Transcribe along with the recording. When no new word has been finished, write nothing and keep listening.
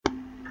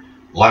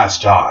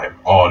Last time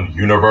on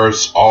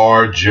Universe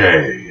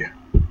RJ.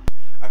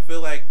 I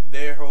feel like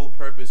their whole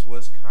purpose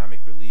was comic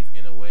relief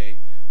in a way,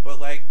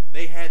 but like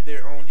they had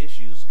their own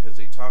issues because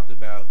they talked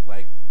about,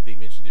 like they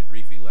mentioned it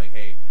briefly, like,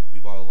 hey,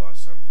 we've all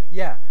lost something.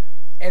 Yeah,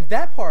 and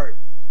that part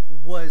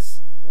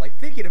was, like,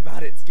 thinking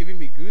about it, it's giving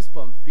me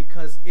goosebumps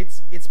because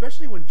it's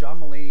especially when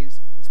John Mulaney's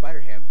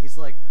Spider-Ham, he's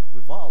like,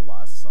 we've all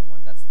lost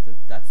someone. That's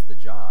the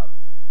job.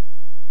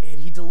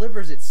 And he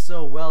delivers it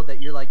so well that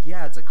you're like,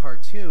 yeah, it's a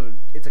cartoon.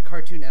 It's a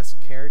cartoon-esque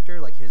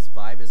character. Like, his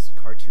vibe is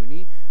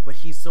cartoony, but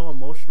he's so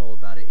emotional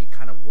about it. It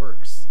kind of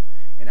works.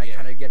 And I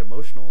kind of get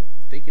emotional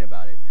thinking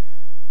about it.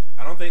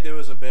 I don't think there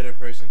was a better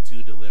person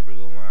to deliver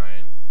the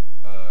line,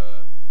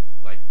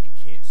 like, you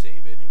can't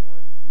save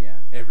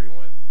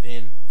everyone,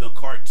 than the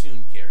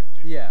cartoon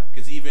character. Yeah.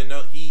 Because even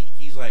though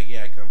he's like,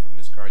 yeah, I come from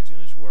this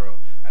cartoonish world.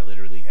 I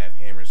literally have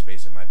hammer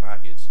space in my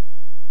pockets.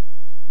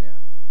 Yeah.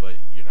 But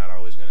you're not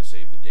always going to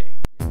save the day.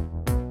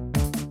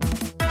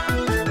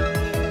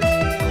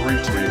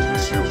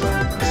 Greetings,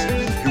 humans.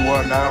 You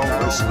are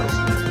now listening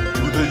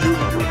to the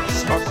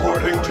universe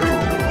according to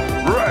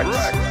Rex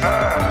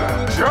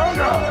and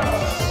Jonas.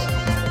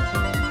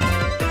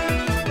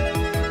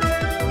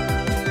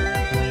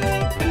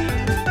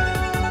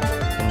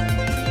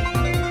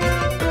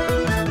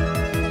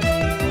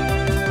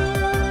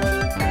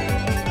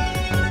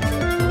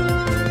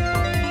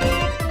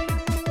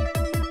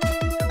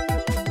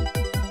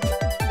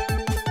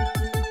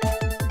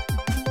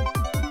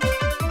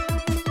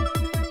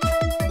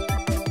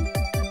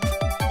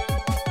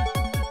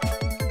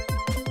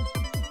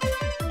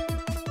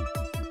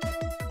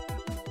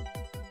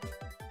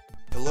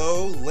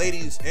 Hello,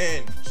 ladies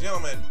and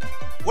gentlemen.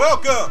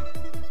 Welcome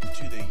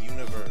to the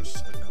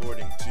universe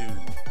according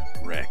to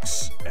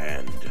Rex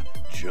and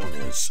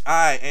Jonas.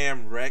 I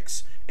am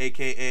Rex,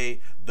 aka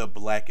the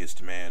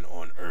blackest man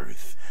on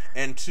earth.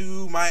 And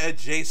to my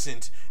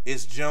adjacent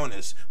is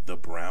Jonas, the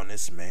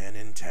brownest man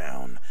in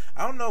town.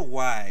 I don't know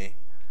why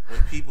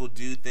when people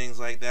do things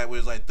like that where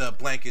it's like the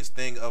blankest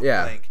thing of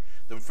blank,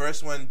 the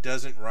first one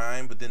doesn't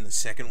rhyme, but then the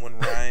second one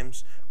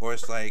rhymes. Or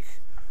it's like,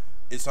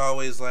 it's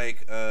always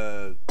like,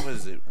 what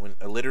is it? When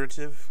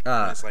alliterative?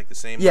 When it's like the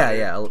same.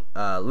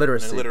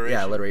 Literacy.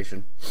 Yeah,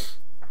 alliteration.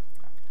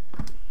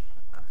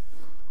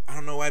 I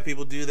don't know why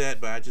people do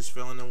that, but I just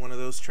fell into one of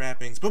those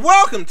trappings. But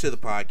welcome to the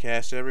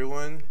podcast,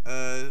 everyone.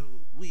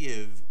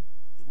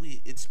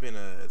 It's been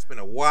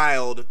a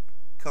wild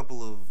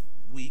couple of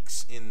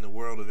weeks in the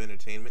world of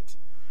entertainment.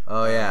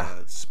 Oh yeah.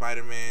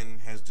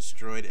 Spider-Man has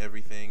destroyed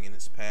everything in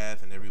its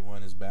path, and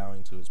everyone is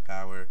bowing to its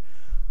power.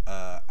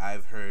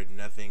 I've heard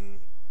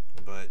nothing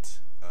but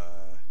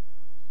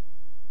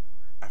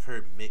I've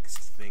heard mixed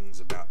things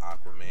about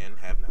Aquaman.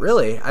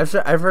 Really? I've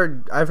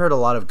heard a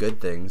lot of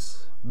good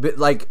things. But,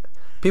 like,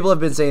 people have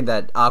been saying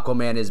that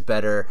Aquaman is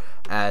better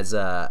as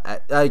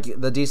like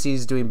the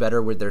DC's doing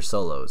better with their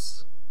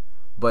solos,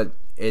 but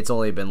it's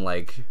only been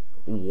like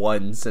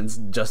one since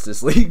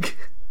Justice League.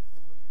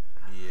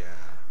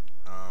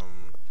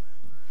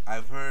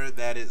 I've heard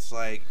that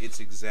it's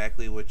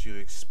exactly what you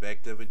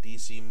expect of a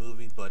DC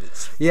movie, but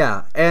it's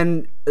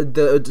and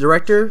the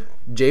director,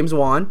 James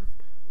Wan,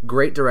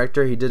 great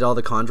director. He did all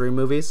the Conjuring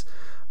movies.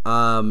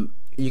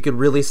 You could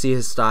really see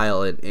his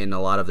style in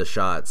a lot of the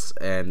shots,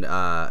 and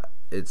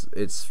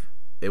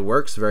it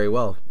works very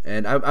well.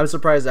 And I'm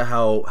surprised at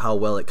how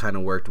well it kind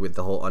of worked with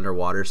the whole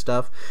underwater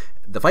stuff.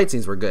 The fight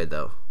scenes were good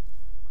though.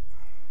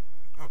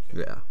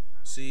 Okay. Yeah.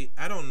 See,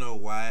 I don't know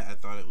why I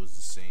thought it was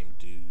the same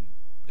dude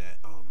that.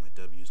 Oh, my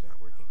W's not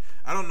working.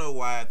 I don't know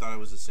why I thought it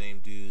was the same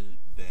dude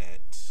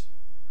that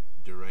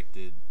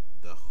directed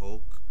the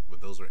Hulk, but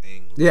those were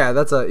Aang movies. Yeah,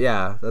 that's an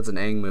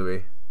Aang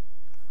movie.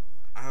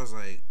 I was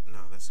like, no,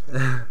 that's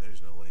not him.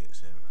 There's no way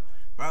it's him.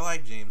 But I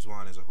like James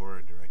Wan as a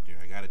horror director.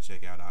 I gotta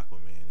check out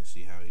Aquaman and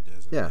see how he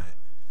does in that.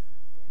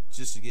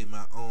 Just to get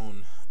my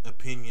own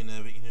opinion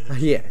of it, you know?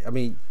 Yeah, I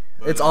mean,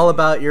 it's all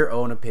about your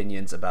own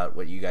opinions about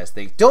what you guys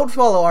think. Don't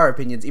follow our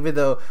opinions, even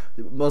though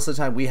most of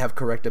the time we have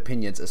correct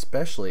opinions,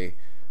 especially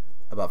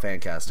about fan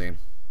casting.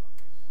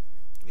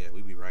 Yeah,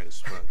 we be right as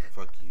fuck.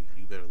 Fuck you.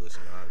 You better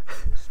listen to our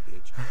opinions,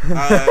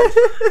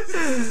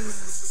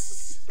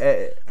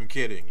 bitch. I'm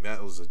kidding.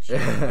 That was a joke.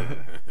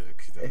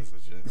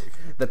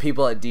 The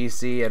people at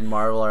DC and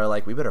Marvel are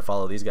like, we better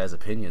follow these guys'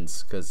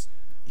 opinions because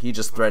he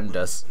just threatened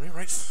us. Let me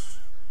write.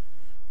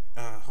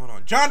 Hold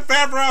on. Jon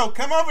Favreau,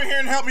 come over here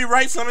and help me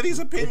write some of these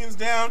opinions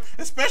down,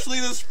 especially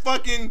this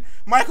fucking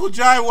Michael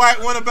Jai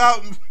White one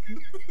about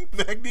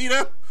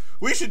Magneto.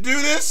 We should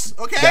do this,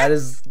 okay? That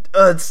is,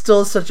 it's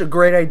still such a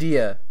great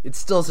idea.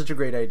 It's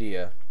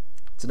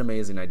an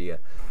amazing idea.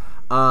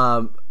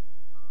 How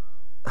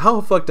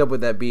fucked up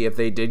would that be if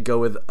they did go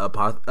with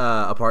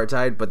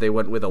apartheid, but they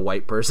went with a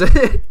white person?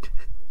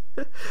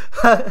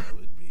 That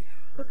would be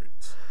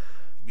hurt.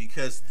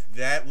 Because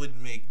that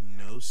would make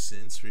no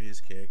sense for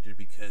his character,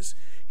 because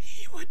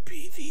he would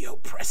be the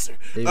oppressor.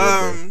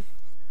 That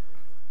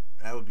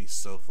would be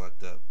so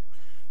fucked up.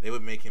 They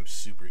would make him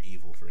super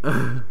evil for no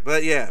reason.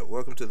 But yeah,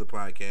 welcome to the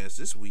podcast.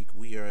 This week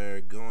we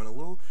are going a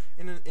little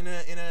in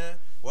a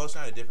well, it's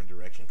not a different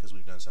direction because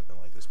we've done something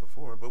like this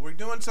before, but we're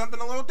doing something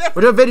a little different.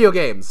 We're doing video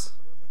games.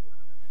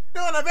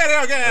 Doing a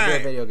video game. We're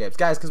doing video games,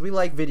 guys, because we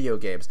like video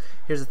games.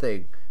 Here's the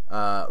thing: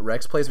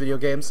 Rex plays video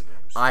games.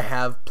 I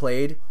have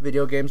played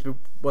video games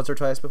once or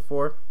twice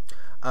before.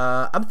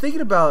 I'm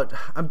thinking about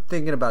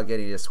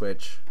getting a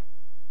Switch.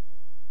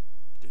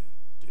 Dude,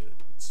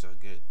 it's so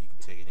good. You can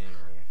take it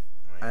anywhere.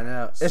 I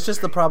know. It's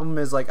just the problem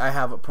is, like, I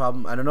have a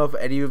problem. I don't know if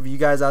any of you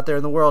guys out there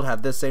in the world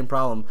have this same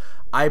problem.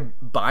 I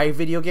buy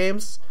video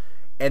games,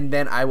 and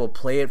then I will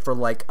play it for,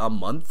 like, a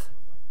month,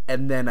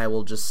 and then I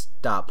will just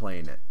stop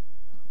playing it.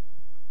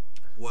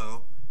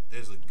 Well,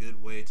 there's a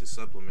good way to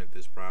supplement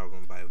this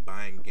problem by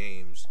buying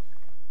games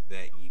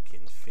that you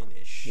can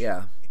finish.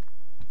 Yeah.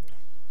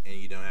 And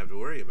you don't have to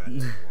worry about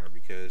it anymore.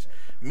 Because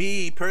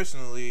me,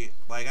 personally,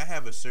 like, I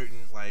have a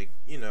certain, like,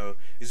 you know,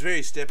 it's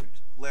very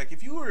like,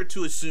 if you were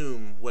to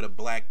assume what a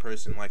black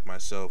person like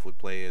myself would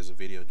play as a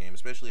video game,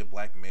 especially a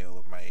black male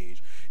of my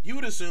age, you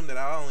would assume that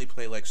I only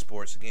play, like,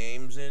 sports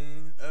games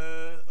and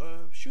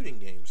shooting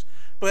games.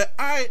 But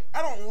I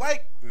don't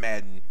like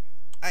Madden.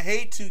 I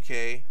hate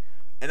 2K,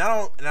 and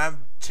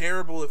I'm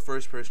terrible at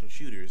first-person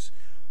shooters.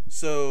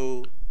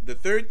 So the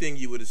third thing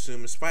you would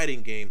assume is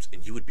fighting games,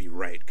 and you would be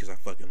right, because I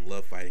fucking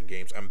love fighting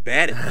games. I'm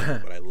bad at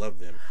them, but I love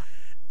them.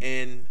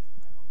 And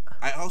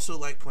I also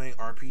like playing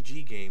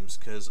RPG games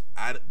because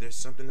there's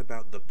something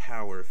about the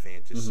power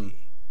fantasy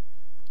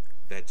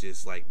that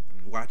just, like,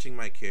 watching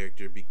my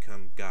character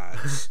become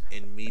gods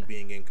and me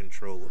being in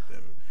control of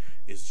them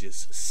is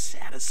just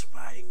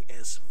satisfying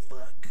as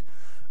fuck.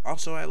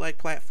 Also, I like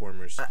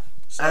platformers.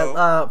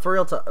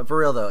 For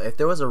real though, if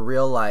there was a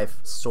real life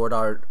Sword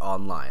Art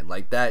Online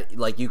like that,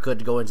 like you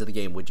could go into the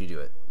game, would you do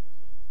it?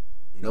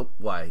 Nope.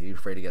 Why? Are you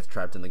afraid to get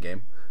trapped in the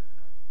game?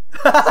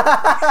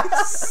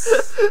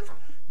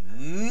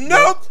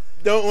 Nope.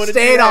 Don't want to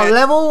stay on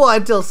level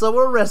 1 until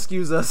someone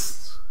rescues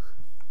us.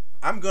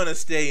 I'm gonna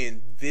stay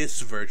in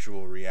this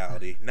virtual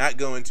reality, not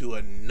go into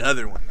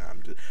another one.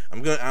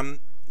 I'm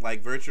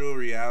like virtual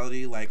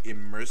reality, like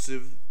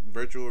immersive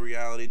virtual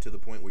reality to the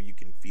point where you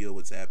can feel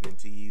what's happening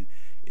to you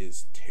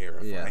is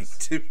terrifying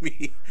to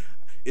me.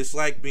 It's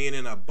like being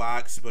in a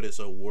box, but it's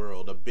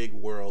a big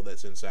world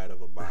that's inside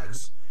of a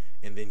box,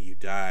 and then you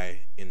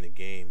die in the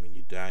game and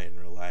you die in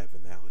real life,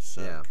 and that would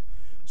suck. Yeah.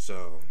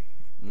 So.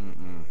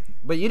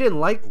 But you didn't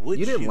like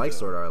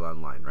Sword Art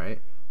Online,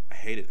 right? I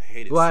hate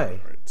it. Why?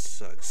 Sword Art. It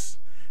sucks.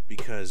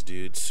 Because,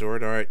 dude,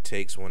 Sword Art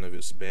takes one of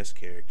its best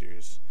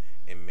characters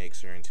and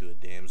makes her into a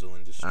damsel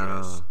in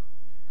distress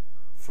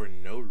for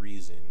no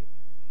reason.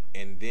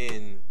 And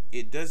then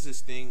it does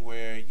this thing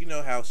where, you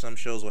know how some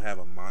shows will have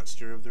a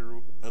monster of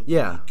the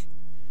week?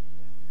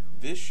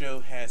 This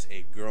show has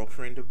a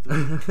girlfriend of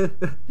the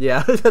week.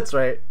 Yeah, that's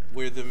right.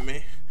 Where the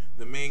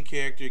main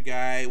character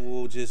guy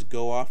will just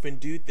go off and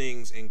do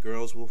things, and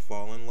girls will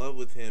fall in love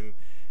with him,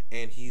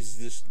 and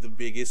he's the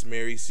biggest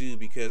Mary Sue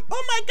because,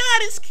 oh my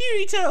God, it's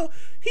Kirito.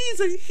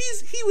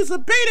 He was a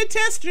beta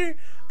tester,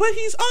 but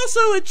he's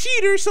also a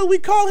cheater, so we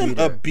call him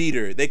a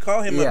beater. They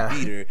call him a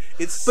beater.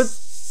 It's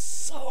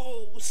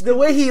so stupid. The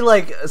way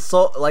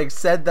he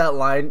said that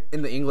line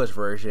in the English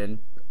version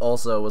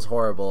also was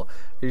horrible.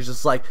 He's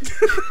just like,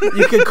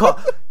 you can call,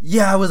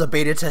 I was a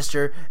beta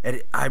tester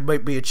and I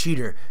might be a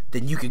cheater,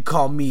 then you can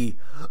call me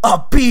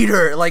a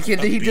beater. Like he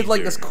did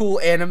like this cool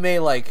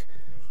anime like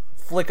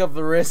flick of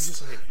the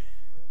wrist.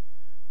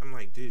 I'm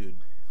like, dude,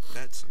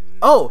 that's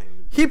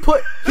he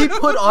put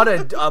on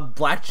a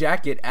black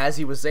jacket as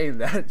he was saying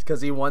that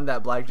because he won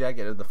that black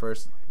jacket in the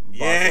first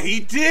boss.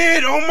 He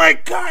did. Oh my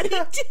God, he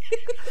did.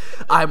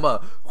 I'm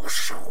a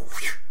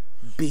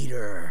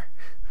beater.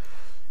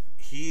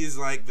 He's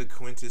like the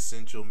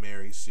quintessential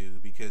Mary Sue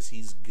because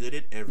he's good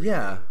at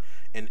everything,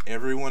 and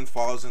everyone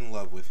falls in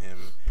love with him,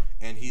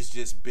 and he's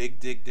just Big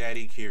Dick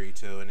Daddy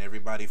Kirito, and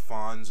everybody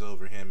fawns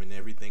over him and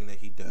everything that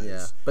he does.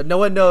 Yeah, but no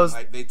one knows.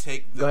 And, like, they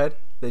take go ahead.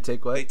 They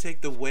take what? They take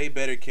the way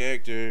better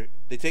character.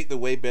 They take the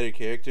way better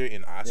character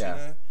in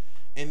Asuna,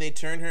 and they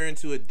turn her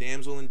into a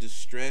damsel in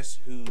distress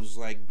who's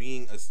like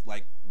being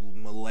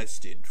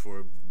molested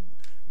for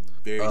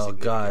very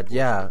significant portion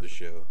of the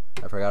show.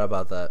 I forgot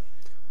about that.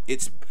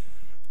 It's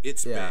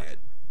bad.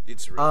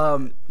 It's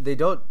really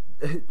bad.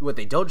 What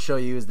they don't show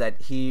you is that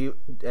he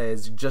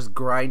is just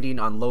grinding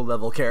on low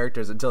level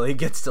characters until he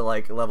gets to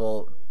like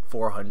level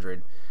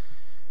 400.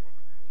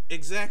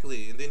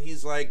 Exactly, and then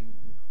he's like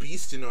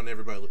beasting on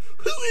everybody. Like,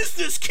 who is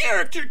this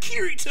character,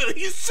 Kirito?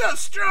 He's so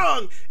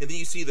strong. And then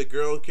you see the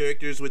girl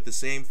characters with the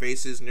same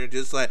faces, and they're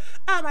just like,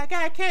 oh my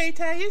God,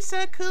 Kirito, you're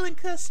so cool and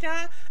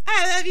strong.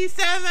 I love you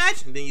so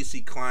much. And then you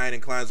see Klein,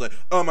 and Klein's like,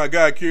 oh my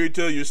God,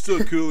 Kirito, you're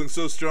so cool and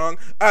so strong.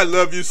 I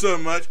love you so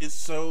much. It's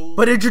so.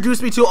 But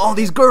introduce me to all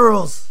these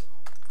girls.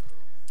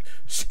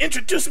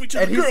 Introduce me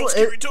to the girls,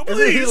 Kirito,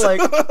 please. I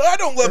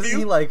don't love you. Isn't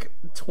he like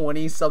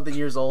 20-something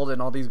years old, and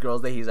all these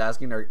girls that he's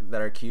asking that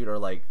are cute are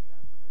like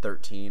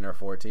 13 or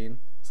 14,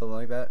 something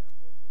like that?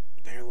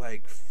 they're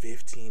like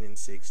 15 and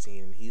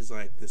 16, and he's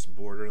like this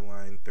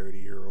borderline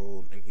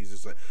 30-year-old, and he's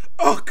just like,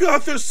 oh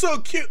god, they're so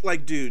cute.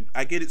 Like, dude,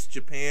 I get it's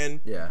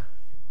Japan, Yeah.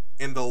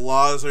 and the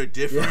laws are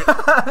different,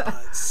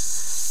 but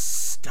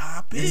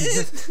stop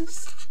it.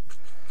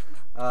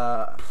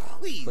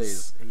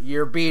 Please.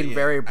 You're being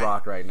very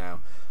Brock right now.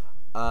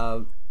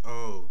 Oh,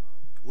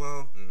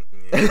 well,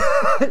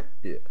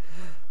 Yeah.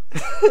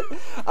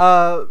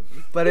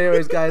 But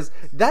anyways, guys,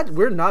 that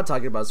we're not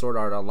talking about Sword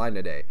Art Online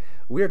today.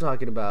 We are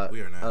talking about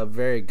We are not. a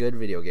very good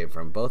video game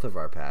from both of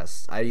our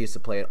pasts. I used to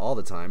play it all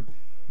the time.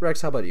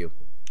 Rex, how about you?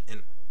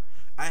 and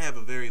I have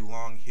a very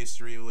long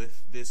history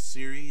with this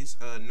series.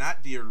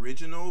 Not the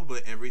original,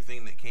 but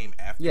everything that came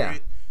after Yeah.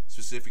 it.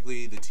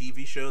 Specifically, the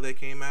TV show that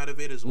came out of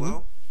it as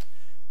well.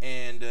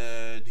 And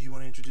do you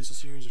want to introduce the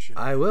series, or should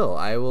I? I will.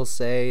 I will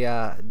say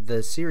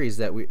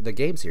the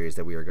game series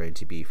that we are going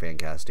to be fan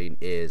casting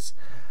is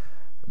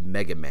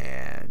Mega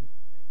Man.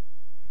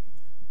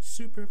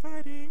 Super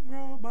fighting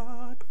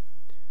robot,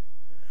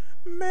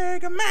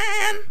 Mega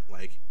Man.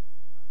 Like,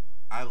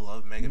 I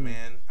love Mega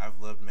Man. I've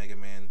loved Mega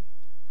Man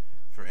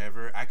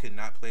forever. I could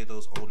not play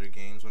those older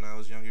games when I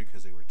was younger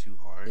because they were too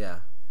hard. Yeah.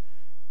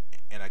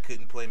 And I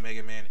couldn't play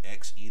Mega Man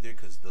X either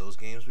because those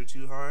games were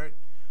too hard.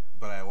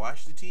 But I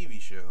watched the TV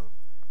show,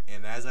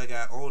 and as I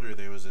got older,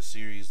 there was a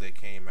series that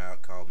came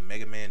out called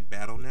Mega Man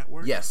Battle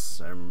Network.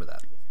 Yes, I remember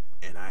that.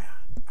 And I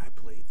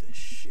played the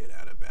shit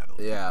out of Battle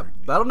Yeah,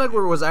 Network. Battle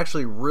Network was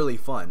actually really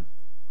fun.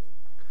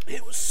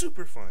 It was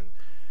super fun.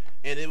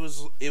 And it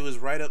was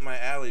right up my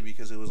alley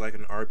because it was like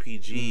an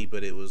RPG,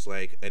 but it was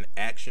like an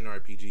action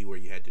RPG where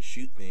you had to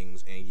shoot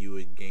things and you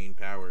would gain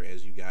power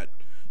as you got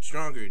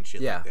stronger and shit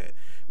Yeah. like that.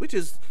 Which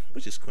is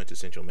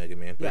quintessential Mega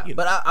Man. But, Yeah, you know.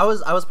 but I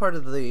was part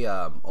of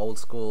the old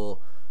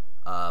school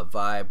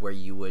vibe where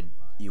you would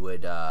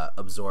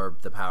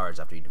absorb the powers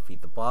after you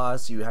defeat the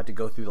boss. You had to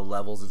go through the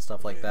levels and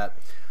stuff like that.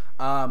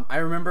 I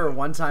remember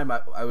one time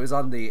I was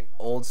on the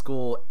old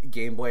school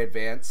Game Boy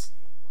Advance.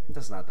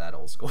 That's not that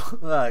old school.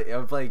 I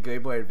was playing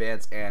Game Boy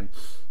Advance, and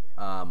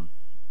I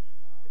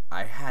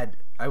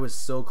was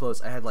so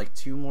close. I had like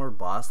 2 more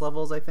boss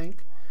levels, I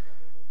think,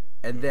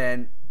 and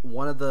then I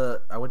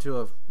went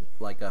to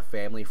a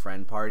family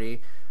friend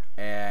party,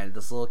 and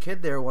this little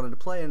kid there wanted to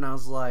play, and I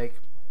was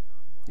like,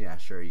 yeah,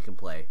 sure, you can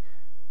play.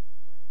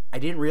 I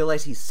didn't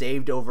realize he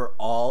saved over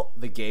all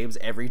the games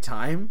every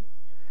time.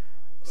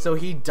 So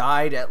he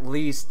died at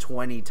least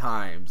 20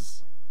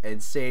 times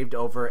and saved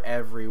over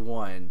every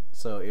one.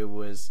 So it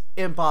was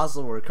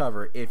impossible to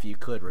recover if you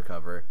could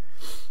recover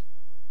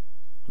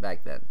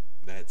back then.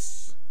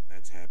 That's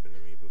happened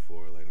to me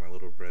before. Like, my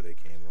little brother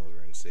came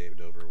over and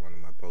saved over one of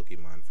my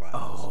Pokemon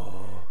files.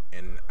 Oh.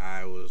 And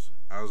I was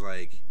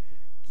like,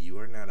 you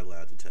are not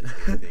allowed to touch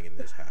anything in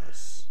this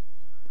house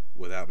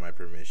without my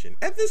permission.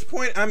 At this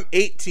point, I'm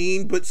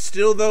 18, but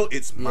still, though,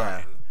 it's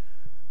mine.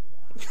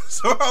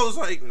 So I was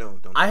like, no,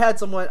 don't. I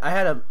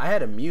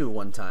had a Mew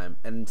one time,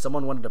 and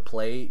someone wanted to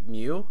play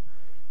Mew,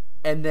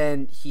 and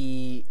then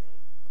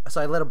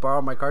so I let him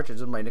borrow my cartridge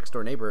with my next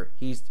door neighbor.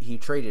 He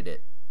traded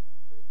it.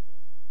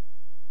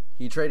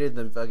 He traded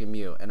the fucking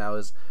Mew, and I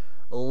was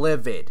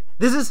livid.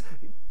 This is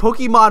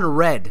Pokemon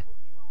Red.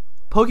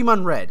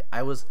 Pokemon Red.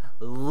 I was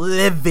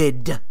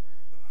livid.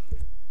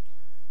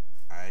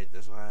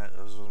 That's why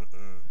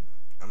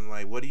I'm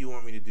like, what do you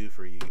want me to do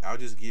for you? I'll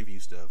just give you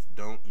stuff.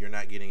 You're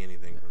not getting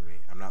anything from me.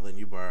 I'm not letting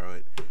you borrow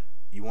it.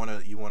 You want a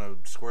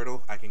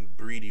Squirtle? I can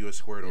breed you a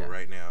Squirtle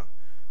right now.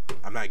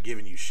 I'm not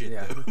giving you shit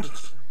though.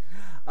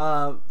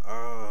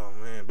 Oh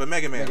man, but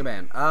Mega Man. Mega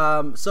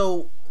Man.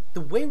 So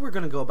the way we're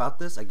gonna go about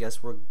this, I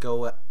guess we'll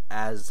go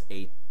as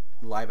a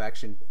live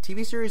action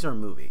TV series or a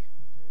movie.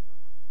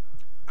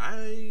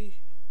 I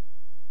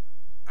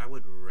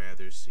would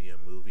rather see a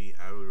movie.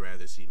 I would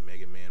rather see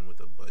Mega Man with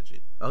a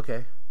budget.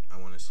 Okay. I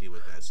want to see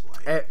what that's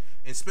like.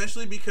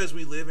 Especially because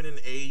we live in an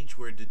age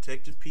where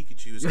Detective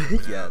Pikachu is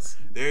coming Yes.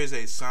 out. There is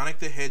a Sonic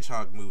the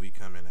Hedgehog movie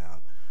coming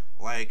out.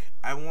 Like,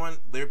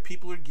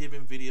 people are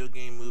giving video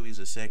game movies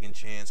a second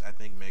chance. I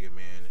think Mega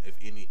Man,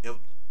 if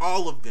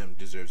all of them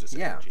deserves a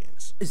second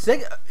chance.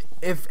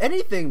 If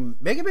anything,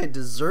 Mega Man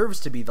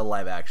deserves to be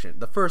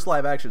the first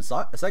live action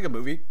Sega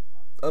movie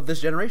of this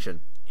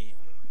generation.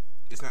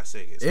 It's not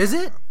Sega. It's Is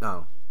Capcom. it?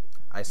 No,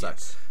 I suck.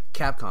 Yes.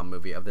 Capcom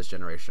movie of this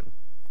generation.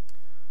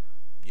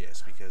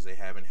 Yes, because they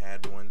haven't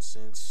had one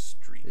since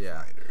Street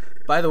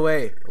Fighter. By the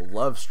way,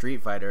 love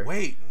Street Fighter.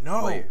 Wait,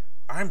 no, Wait.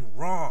 I'm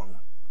wrong.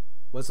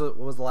 What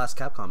was the last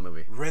Capcom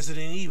movie?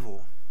 Resident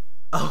Evil.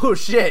 Oh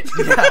shit!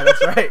 Yeah,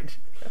 that's right.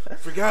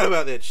 Forgot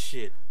about that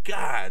shit.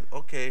 God.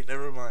 Okay,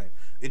 never mind.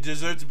 It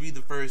deserved to be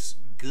the first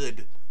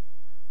good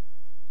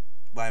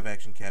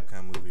live-action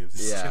Capcom movie of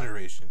this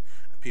generation.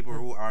 People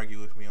will argue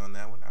with me on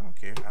that one. I don't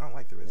care. I don't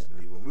like the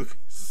Resident Evil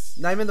movies.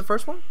 Not even the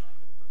first one.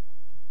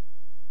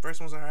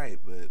 First one's alright,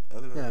 but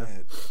other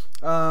than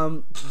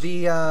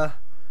that,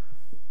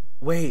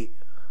 wait,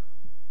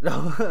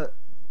 no.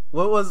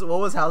 What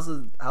was House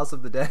of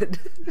the Dead?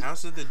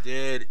 House of the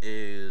Dead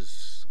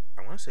is,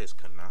 I want to say it's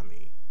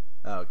Konami.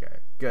 Okay,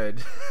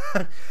 good.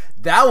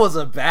 That was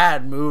a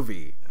bad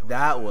movie.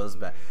 That was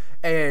bad.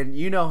 And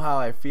you know how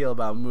I feel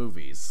about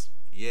movies.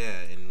 Yeah,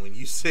 and when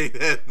you say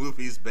that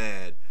movie's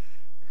bad,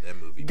 that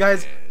movie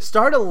Guys, bad.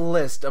 start a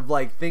list of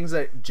like things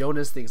that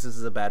Jonas thinks this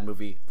is a bad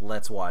movie.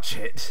 Let's watch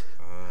it.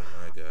 Oh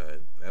my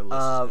god. That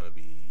list is gonna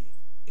be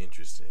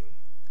interesting.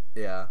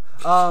 Yeah.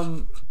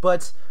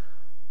 But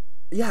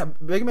yeah,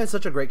 Mega Man's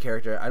such a great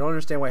character. I don't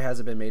understand why it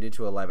hasn't been made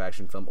into a live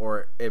action film,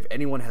 or if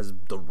anyone has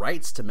the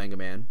rights to Mega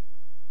Man.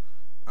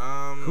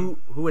 Who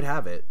would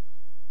have it?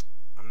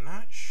 I'm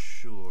not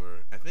sure.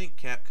 I think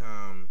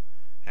Capcom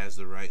has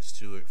the rights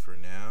to it for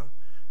now.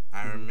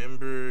 I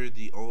remember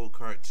the old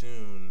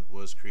cartoon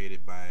was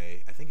created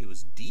by, I think it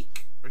was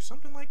Deke or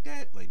something like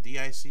that, like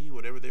DIC,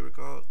 whatever they were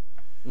called.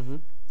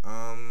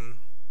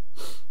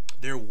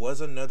 There was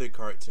another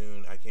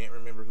cartoon. I can't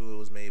remember who it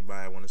was made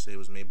by. I want to say it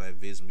was made by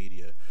Viz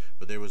Media,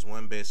 but there was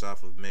one based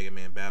off of Mega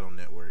Man Battle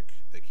Network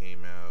that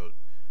came out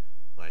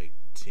like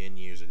 10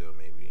 years ago,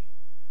 maybe.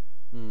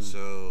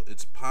 So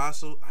it's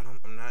possible.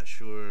 I'm not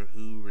sure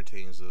who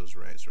retains those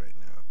rights right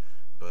now.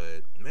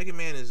 But Mega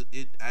Man is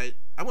it.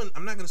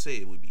 I'm not gonna say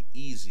it would be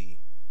easy,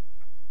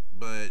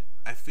 but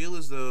I feel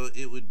as though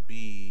it would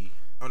be.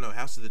 Oh no,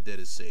 House of the Dead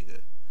is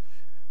Sega.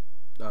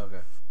 Oh,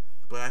 okay.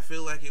 But I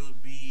feel like it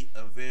would be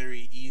a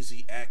very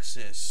easy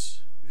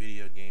access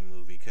video game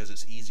movie because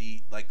it's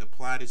easy. Like the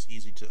plot is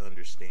easy to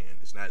understand.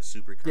 It's not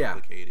super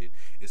complicated.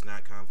 Yeah. It's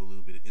not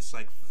convoluted. It's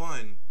like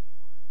fun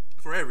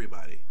for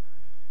everybody.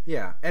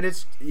 Yeah, and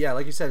it's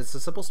like you said, it's a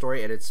simple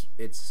story, and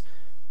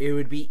it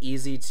would be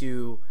easy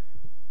to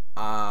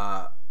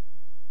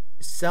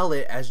sell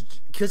it as,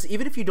 because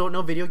even if you don't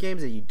know video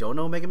games and you don't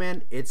know Mega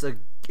Man, it's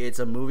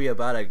a movie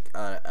about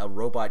a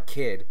robot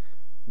kid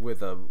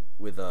with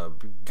a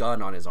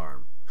gun on his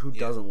arm. Who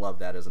doesn't love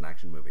that as an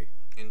action movie?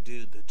 And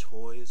dude, the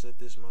toys that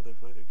this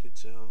motherfucker could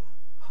sell.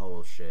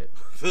 Oh shit.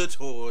 The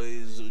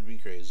toys would be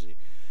crazy.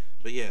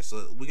 But yeah,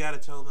 so we gotta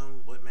tell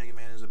them what Mega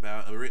Man is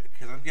about,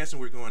 because I'm guessing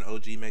we're going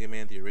OG Mega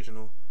Man, the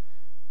original.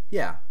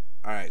 Yeah.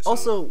 All right. So,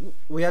 also,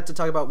 we have to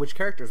talk about which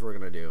characters we're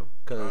gonna do.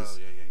 Cause,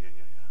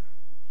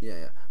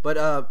 yeah.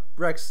 But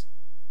Rex,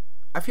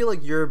 I feel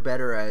like you're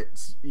better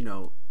at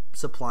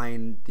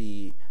supplying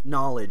the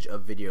knowledge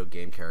of video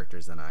game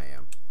characters than I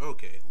am.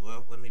 Okay,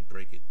 well, let me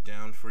break it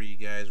down for you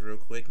guys real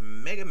quick.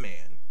 Mega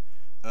Man,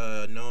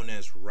 known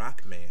as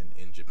Rockman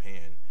in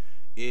Japan,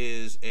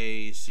 is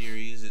a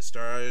series. It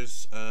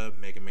stars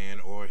Mega Man,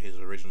 or his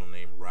original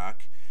name,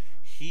 Rock.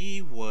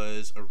 He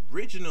was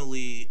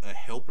originally a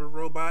helper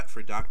robot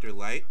for Dr.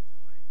 Light,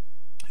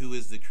 who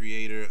is the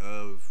creator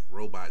of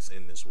robots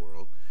in this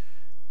world.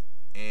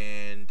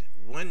 And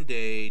one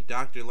day,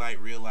 Dr. Light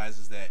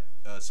realizes that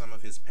some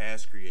of his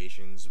past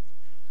creations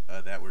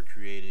that were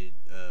created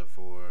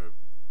for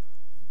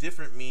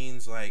different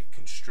means, like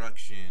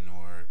construction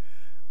or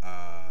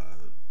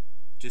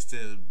just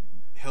to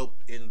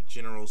help in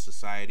general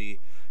society,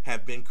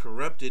 have been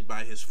corrupted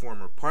by his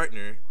former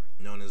partner,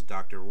 known as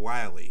Dr.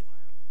 Wily.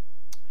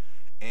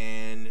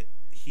 And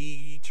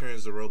he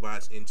turns the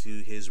robots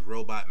into his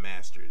robot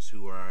masters,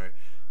 who are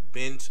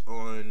bent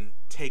on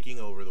taking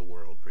over the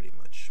world, pretty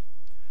much.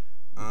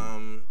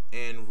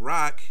 And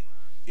Rock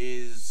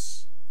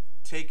is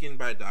taken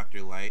by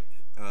Dr. Light,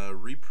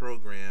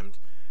 reprogrammed,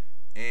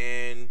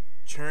 and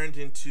turned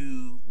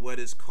into what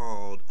is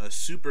called a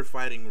super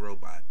fighting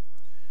robot.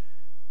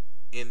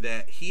 In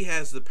that he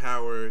has the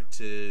power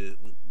to,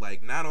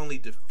 like, not only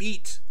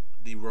defeat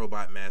the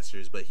robot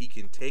masters, but he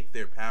can take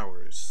their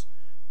powers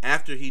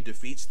after he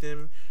defeats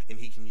them, and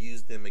he can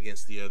use them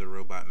against the other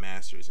robot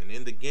masters. And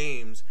in the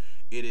games,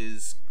 it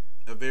is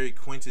a very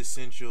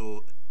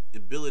quintessential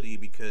ability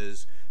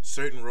because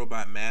certain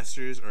robot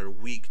masters are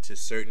weak to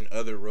certain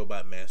other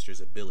robot masters'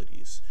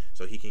 abilities.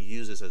 So he can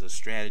use this as a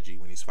strategy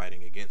when he's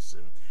fighting against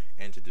them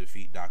and to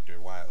defeat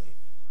Dr. Wily.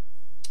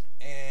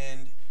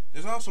 And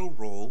there's also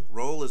Roll.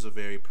 Roll is a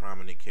very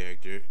prominent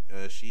character.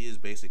 She is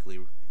basically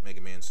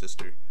Mega Man's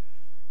sister,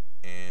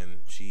 and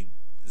she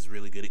is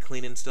really good at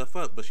cleaning stuff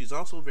up, but she's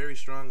also very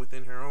strong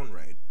within her own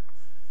right.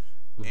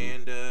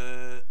 And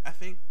I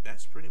think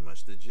that's pretty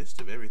much the gist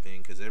of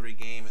everything, because every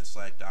game it's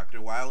like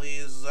Dr. Wily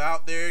is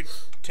out there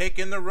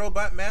taking the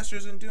robot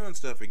masters and doing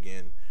stuff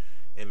again,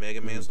 and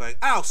Mega Man's like,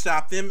 I'll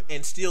stop them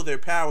and steal their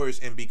powers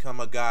and become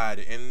a god.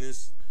 And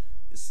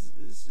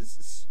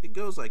it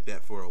goes like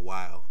that for a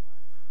while.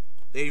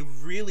 They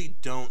really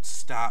don't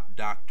stop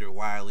Dr.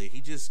 Wily. He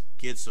just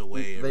gets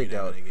away every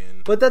now and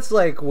again. But that's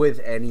like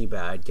with any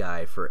bad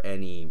guy for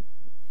any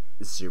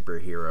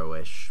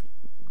superhero-ish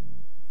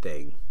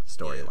thing,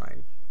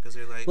 storyline. Because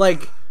they're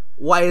like,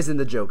 why isn't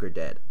the Joker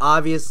dead?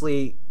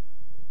 Obviously,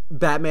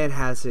 Batman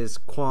has his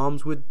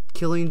qualms with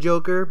killing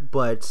Joker,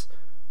 but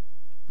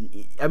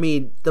I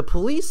mean, the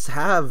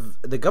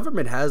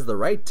government has the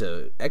right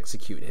to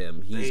execute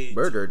him. He's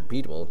murdered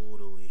people.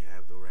 Totally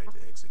have the right to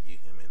execute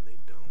him, and they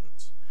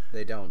don't.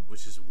 They don't.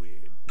 Which is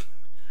weird.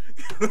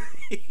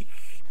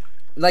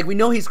 Like, we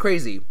know he's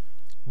crazy,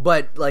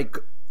 but, like,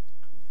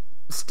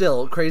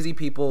 still, a crazy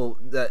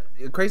person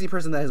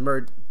that has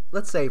murdered,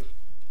 let's say,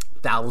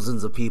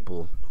 thousands of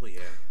people. Oh,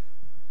 yeah.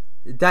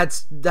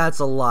 That's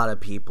a lot of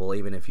people.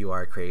 Even if you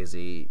are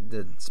crazy,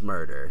 that's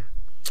murder.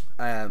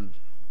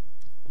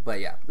 But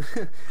yeah,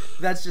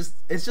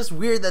 it's just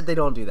weird that they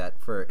don't do that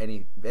for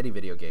any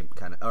video game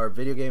kind of, or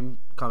video game,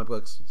 comic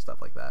books,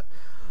 stuff like that.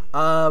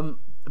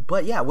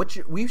 But yeah,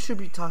 we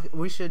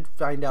should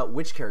find out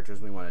which characters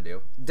we want to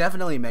do.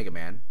 Definitely Mega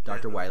Man,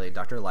 Dr. Wily,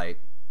 Dr. Light.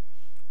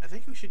 I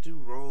think we should do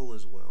Roll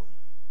as well.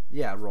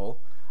 Yeah, Roll.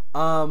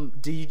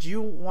 Did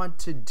you want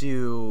to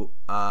do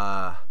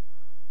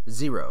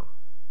Zero?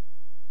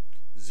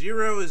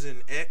 Zero is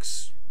an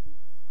X,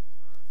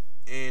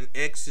 and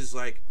X is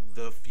like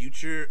the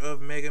future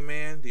of Mega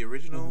Man, the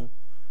original. Mm-hmm.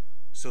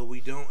 So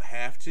we don't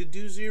have to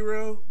do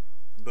Zero,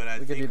 but I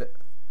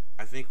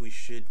think we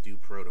should do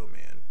Proto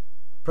Man.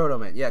 Proto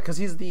Man, yeah, because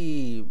he's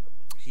the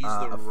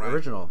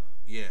original.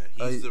 Yeah,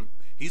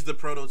 he's the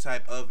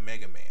prototype of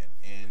Mega Man,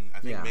 and I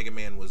think Mega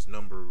Man was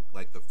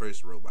the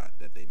first robot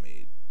that they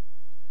made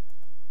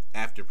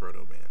after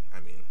Proto Man. I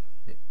mean,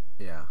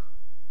 yeah.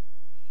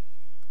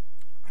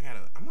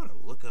 I'm gonna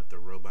look up the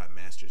Robot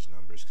Masters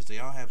numbers because they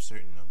all have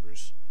certain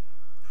numbers.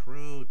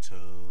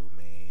 Proto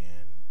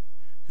Man,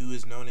 who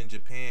is known in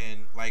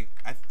Japan, like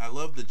I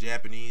love the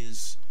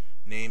Japanese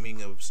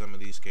naming of some of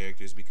these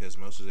characters because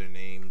most of their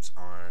names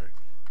are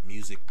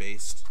music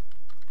based.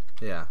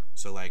 Yeah.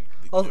 So like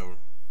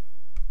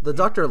the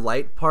Dr.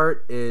 Light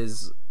part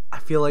is, I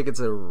feel like it's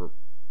a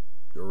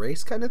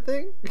race kind of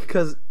thing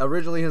because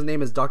originally his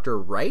name is Dr.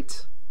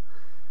 Wright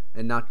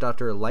and not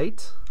Dr.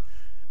 Light.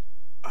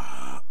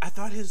 I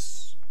thought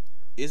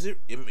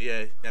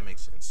yeah, that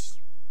makes sense.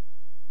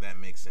 That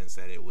makes sense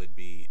that it would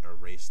be a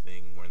race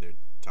thing when they're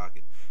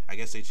talking. I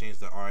guess they changed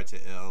the R to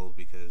L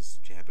because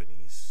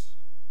Japanese.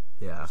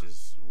 Yeah. Which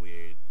is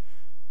weird.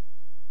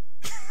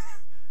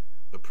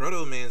 But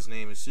Proto Man's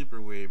name is super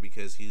weird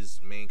because his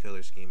main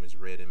color scheme is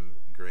red and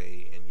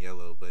gray and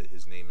yellow, but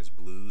his name is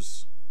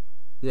Blues.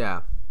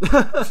 Yeah.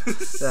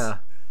 Yeah.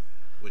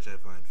 Which I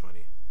find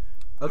funny.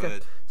 Okay.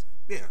 But,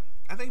 yeah,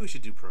 I think we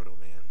should do Proto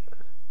Man.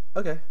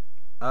 Okay.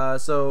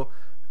 So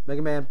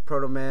Mega Man,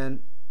 Proto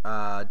Man,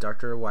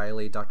 Dr.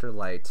 Wily, Dr.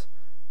 Light,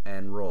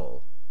 and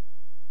Roll.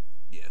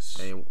 Yes.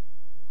 And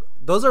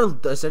those are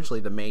essentially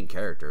the main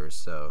characters,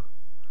 so.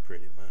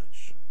 Pretty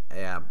much.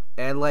 Yeah.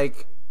 And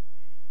like,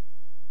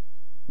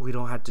 we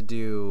don't have to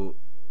do.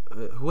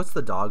 What's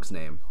the dog's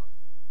name?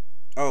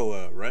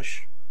 Oh,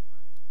 Rush.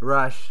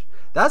 Rush.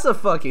 That's a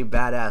fucking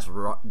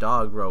badass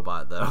dog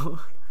robot, though.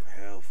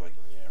 Hell, fucking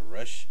yeah,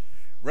 Rush.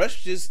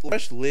 Rush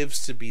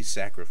lives to be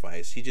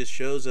sacrificed. He just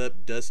shows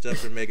up, does stuff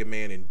for Mega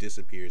Man, and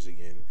disappears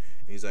again.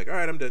 And he's like, "All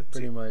right, I'm done."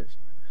 Pretty much.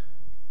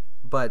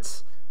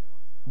 But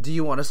do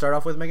you want to start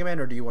off with Mega Man,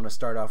 or do you want to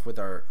start off with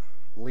our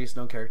least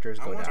known characters?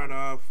 I want to start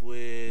off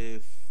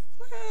with.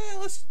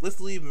 Let's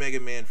leave Mega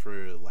Man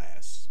for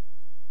last.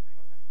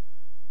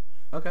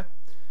 Okay.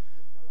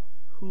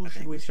 Who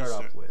should we start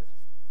off with?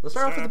 Let's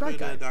start off with the bad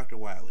guy. Dr.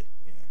 Wily.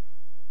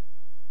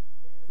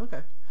 Yeah.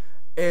 Okay.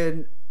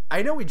 And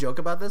I know we joke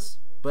about this,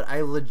 but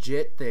I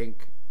legit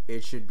think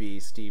it should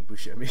be Steve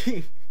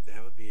Buscemi.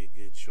 That would be a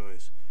good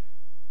choice.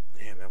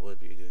 Damn, that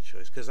would be a good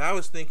choice. Because I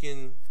was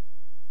thinking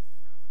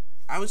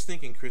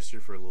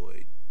Christopher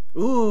Lloyd.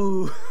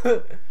 Ooh.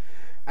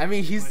 I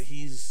mean,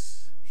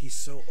 he's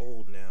so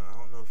old now. I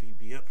don't know if he'd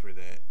be up for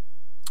that.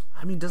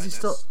 I mean,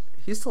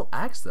 he still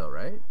acts though,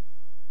 right?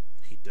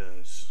 He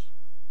does.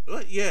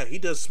 But yeah, he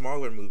does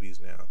smaller movies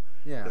now.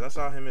 Yeah. Because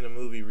I saw him in a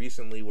movie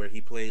recently where he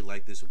played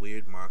like this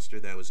weird monster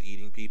that was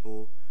eating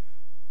people,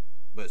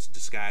 but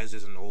disguised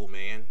as an old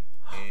man.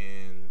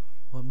 And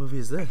what movie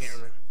is this? I can't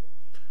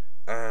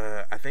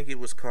remember. I think it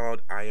was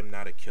called I Am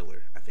Not a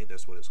Killer. I think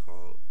that's what it's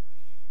called.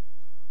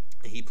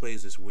 And he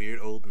plays this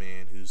weird old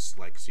man who's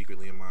like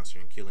secretly a monster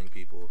and killing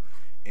people.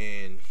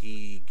 And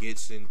he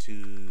gets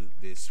into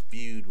this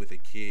feud with a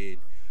kid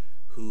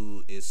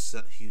who's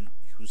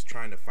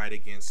trying to fight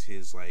against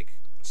his like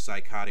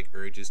psychotic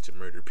urges to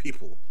murder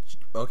people.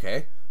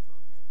 Okay.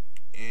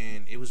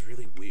 And it was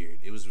really weird.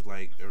 It was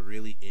like a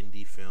really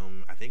indie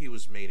film. I think it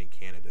was made in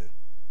Canada.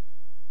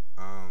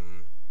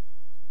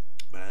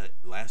 But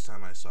last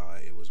time I saw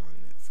it, it was on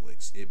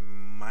Netflix. It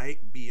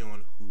might be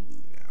on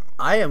Hulu now.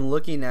 I am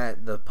looking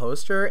at the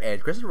poster,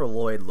 and Christopher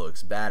Lloyd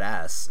looks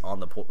badass on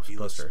the poster.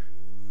 Looks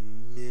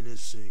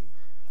menacing.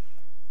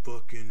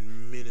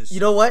 Fucking menacing.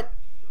 You know what?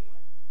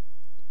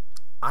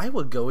 I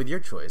would go with your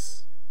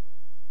choice.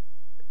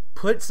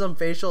 Put some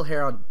facial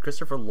hair on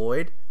Christopher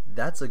Lloyd.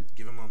 That's a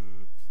give him a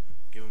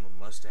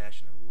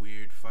mustache and a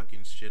weird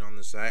fucking shit on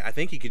the side. I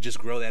think he could just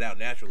grow that out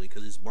naturally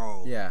because he's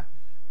bald. Yeah.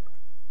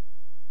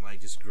 Like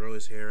just grow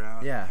his hair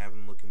out. Yeah. And have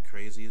him looking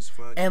crazy as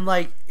fuck. And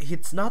like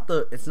it's not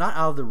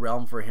out of the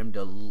realm for him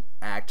to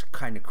act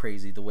kind of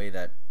crazy the way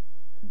that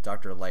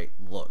Dr. Light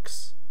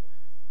looks.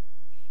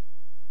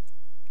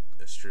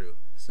 That's true.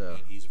 So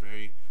and he's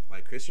very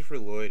like Christopher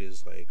Lloyd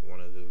is like one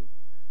of the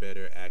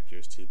better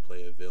actors to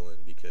play a villain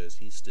because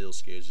he still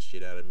scares the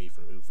shit out of me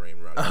from Who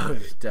Framed Roger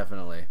Rabbit.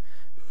 Definitely.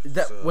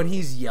 When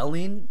he's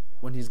yelling,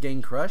 when he's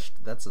getting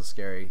crushed, that's a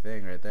scary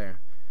thing right there.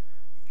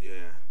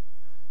 Yeah.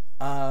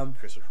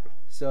 Christopher.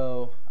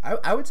 So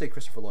I would say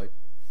Christopher Lloyd.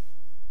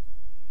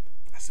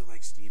 still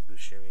like Steve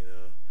Buscemi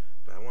though,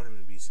 but I want him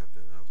to be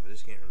something else. I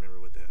just can't remember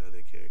what that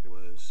other character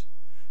was.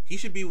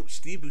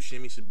 Steve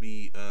Buscemi should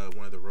be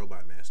one of the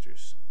Robot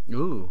Masters.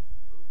 Ooh.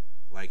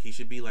 Like he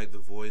should be like the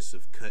voice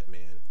of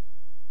Cutman.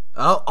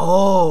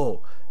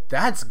 Oh,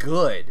 that's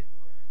good.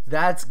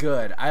 That's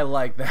good. I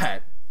like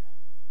that.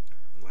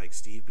 Like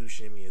Steve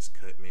Buscemi as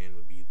Cutman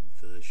would be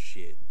the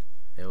shit.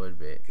 It would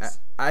be.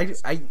 I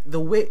the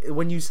way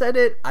when you said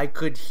it, I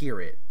could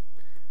hear it.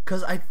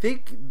 Cause I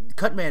think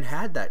Cutman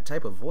had that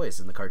type of voice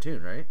in the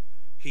cartoon, right?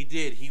 He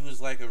did. He was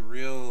like a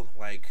real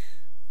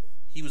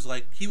he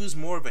was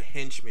more of a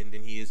henchman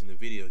than he is in the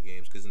video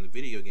games. Because in the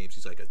video games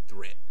he's like a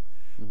threat,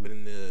 but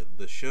in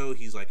the show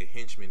he's like a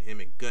henchman. Him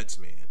and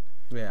Gutsman.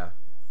 Yeah.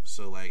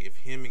 So like if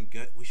him and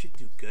we should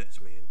do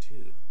Gutsman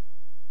too.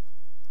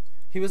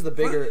 He was the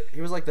bigger.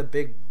 He was like the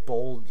big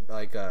bold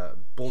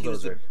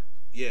bulldozer.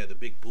 The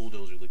big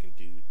bulldozer looking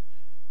dude.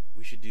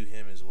 We should do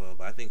him as well,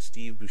 but I think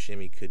Steve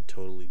Buscemi could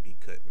totally be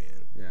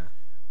Cutman. Yeah,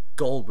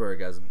 Goldberg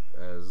as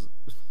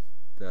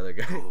the other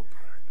guy. Goldberg.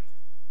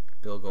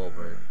 Bill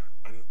Goldberg.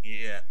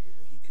 Yeah,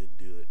 he could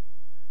do it.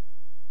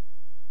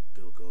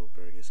 Bill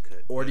Goldberg is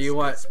Cut. Or do you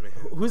want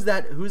who's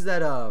that?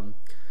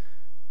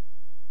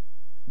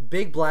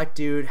 Big black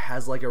dude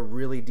has like a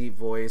really deep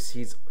voice.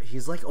 He's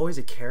like always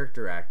a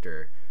character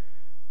actor.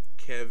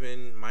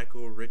 Kevin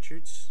Michael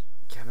Richards.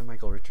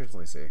 Let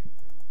me see.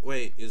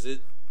 Wait,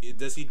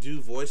 does he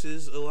do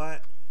voices a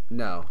lot?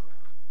 No.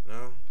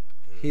 No?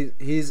 He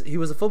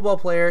was a football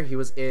player. He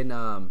was in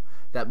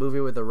that movie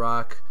with The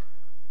Rock.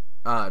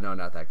 No,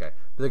 not that guy.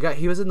 The guy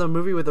he was in the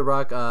movie with The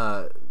Rock,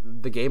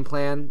 The Game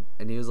Plan,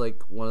 and he was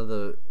like one of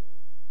the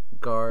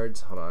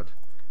guards. Hold on.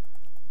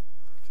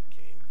 The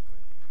Game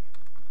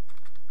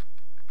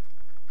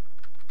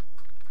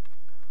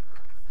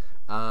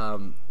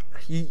Plan.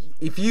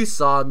 If you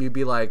saw him, you'd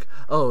be like,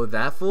 "Oh,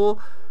 that fool,"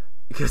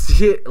 because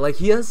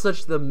he's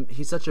such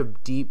a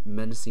deep,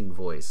 menacing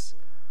voice.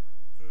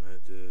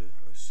 Let's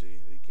see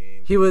the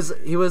game. He was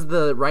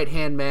the right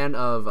hand man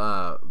of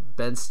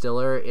Ben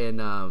Stiller in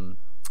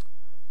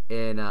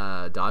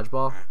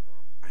Dodgeball.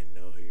 I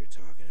know who you're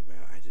talking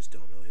about. I just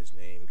don't know his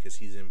name because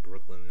he's in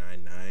Brooklyn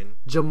Nine-Nine.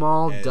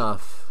 Jamal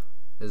Duff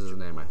is his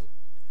name. I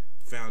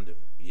found him.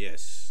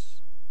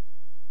 Yes,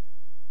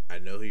 I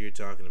know who you're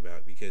talking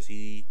about because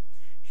he's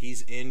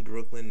in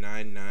Brooklyn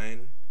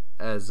Nine-Nine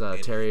as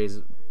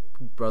Terry's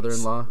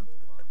brother-in-law.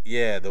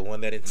 Yeah, the one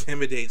that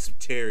intimidates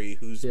Terry,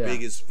 who's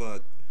big as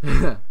fuck.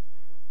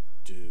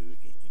 Dude,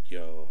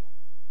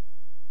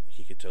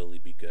 he could totally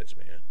be Guts,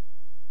 man.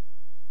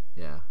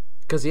 Yeah,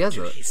 because he has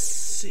he's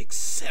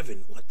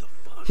 6'7". What the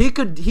fuck? He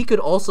could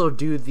also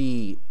do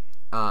the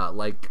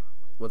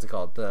what's it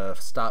called? Not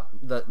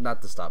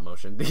the stop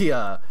motion.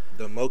 The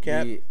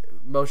mocap. The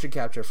motion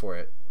capture for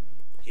it.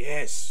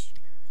 Yes.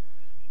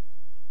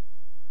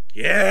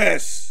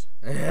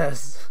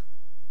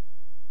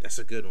 That's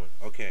a good one.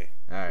 Okay.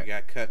 All right. We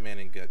got Cutman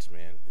and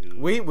Gutsman.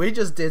 We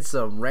just did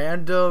some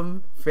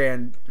random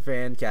fan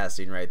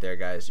casting right there,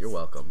 guys. You're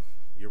welcome.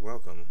 You're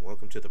welcome.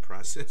 Welcome to the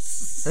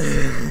process.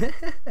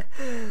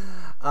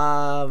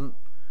 All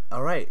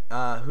right.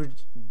 Who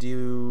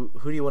do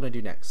you want to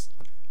do next?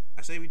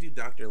 I say we do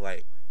Dr.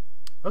 Light.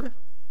 Okay.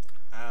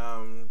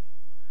 I'm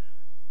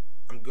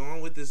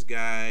going with this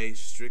guy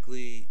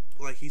strictly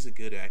like he's a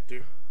good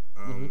actor.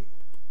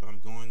 But I'm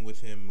going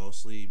with him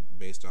mostly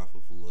based off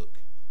of look.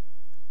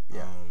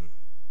 Yeah.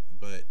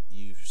 But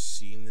you've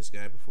seen this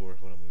guy before.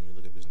 Hold on, let me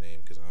look up his name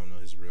because I don't know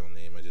his real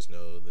name. I just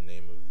know the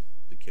name of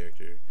the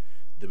character,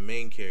 the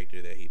main character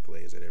that he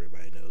plays that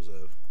everybody knows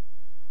of.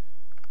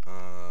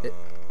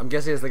 I'm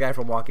guessing it's the guy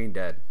from Walking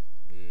Dead.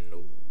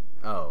 No.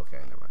 Oh, okay,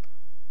 never mind.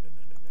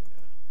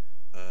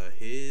 No.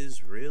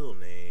 His real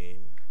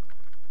name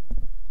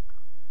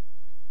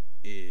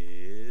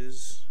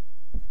is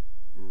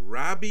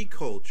Robbie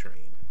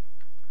Coltrane.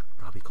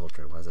 Robbie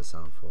Coltrane. Why does that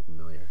sound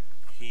familiar?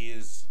 He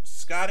is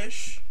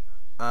Scottish,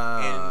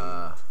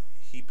 and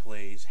he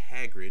plays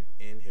Hagrid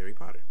in Harry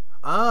Potter.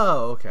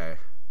 Oh, okay.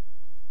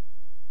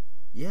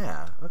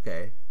 Yeah,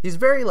 okay. He's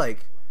very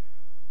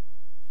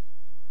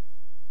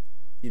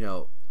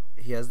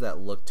he has that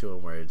look to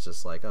him where it's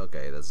just like,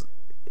 okay,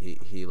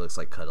 he looks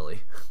like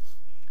cuddly.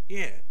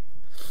 Yeah,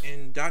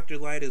 and Dr.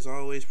 Light is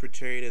always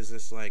portrayed as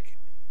this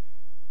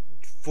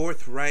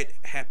forthright,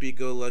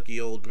 happy-go-lucky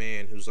old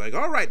man who's like,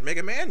 all right,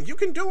 Mega Man, you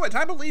can do it.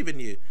 I believe in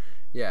you.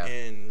 Yeah.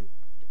 And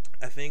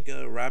I think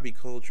Robbie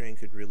Coltrane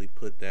could really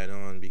put that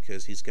on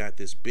because he's got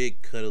this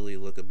big, cuddly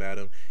look about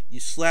him.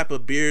 You slap a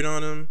beard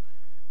on him,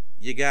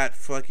 you got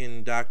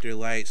fucking Dr.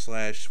 Light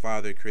 /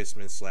 Father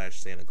Christmas /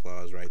 Santa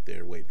Claus right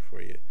there waiting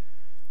for you.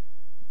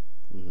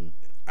 Mm-hmm.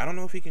 I don't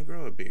know if he can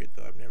grow a beard,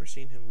 though. I've never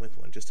seen him with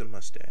one, just a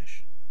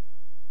mustache.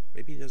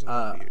 Maybe he doesn't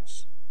have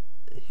beards.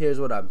 Here's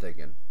what I'm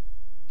thinking.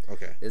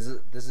 Okay. This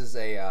is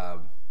a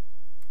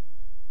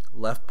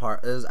left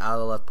part. This is out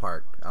of left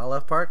park. Out of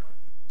left park.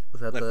 Is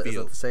that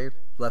the same?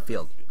 Left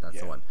field. That's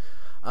the one.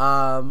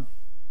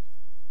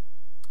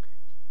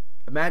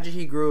 Imagine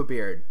he grew a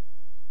beard.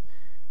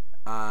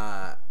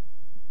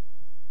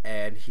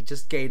 And he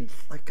just gained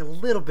a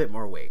little bit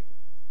more weight.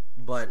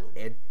 but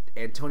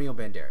Antonio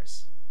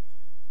Banderas.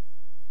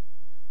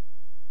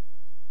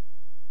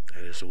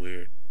 That is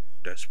weird.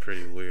 That's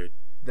pretty weird.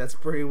 That's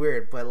pretty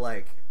weird, but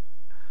like,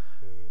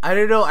 I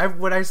don't know.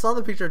 When I saw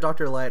the picture of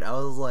Dr. Light, I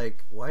was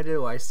like, why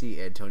do I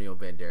see Antonio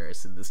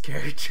Banderas in this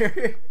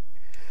character?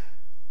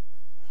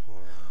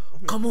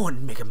 Come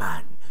on, Mega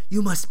Man.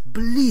 You must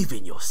believe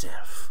in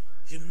yourself.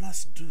 You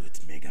must do it,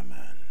 Mega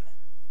Man.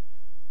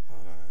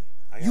 Hold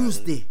on.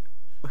 Use the.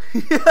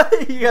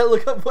 You gotta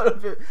look up one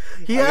of him.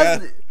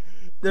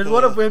 There's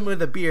one of him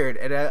with a beard,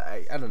 and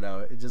I don't know.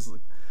 It just.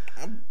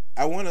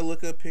 I want to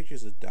look up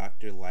pictures of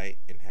Dr. Light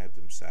and have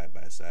them side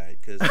by side,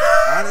 because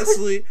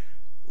honestly,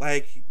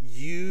 like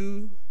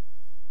you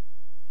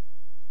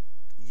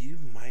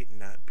might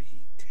not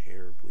be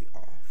terribly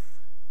off,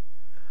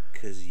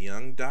 because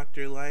young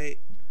Dr. Light,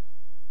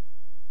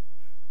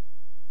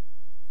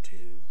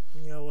 dude,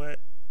 you know what?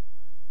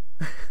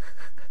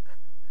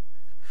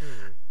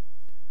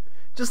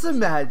 Just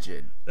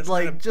imagine,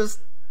 I'm just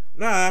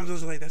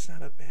like, that's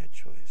not a bad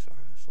choice.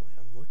 Honestly,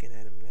 I'm looking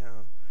at him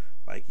now,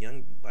 like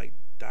young, like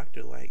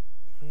Dr. Light.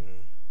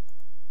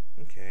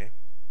 Okay,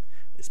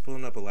 it's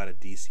pulling up a lot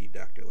of DC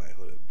Dr. Light.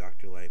 Hold up,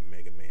 Dr. Light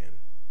MEGAMAN,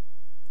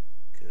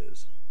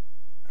 because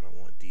I don't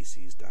want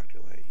DC's Dr.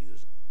 Light. He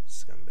was a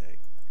scumbag.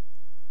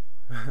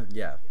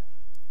 Yeah.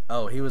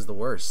 Oh, he was the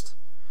worst.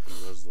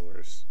 He was the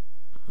worst.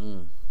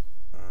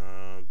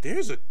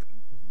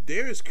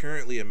 There is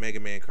currently a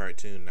MEGAMAN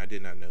cartoon, and I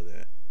did not know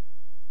that.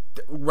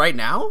 Right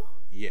now?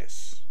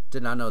 Yes.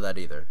 Did not know that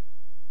either.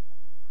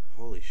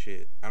 Holy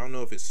shit! I don't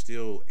know if it's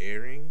still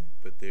airing,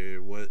 but there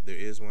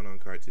is one on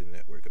Cartoon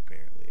Network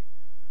apparently.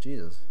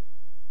 Jesus.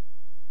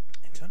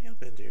 Antonio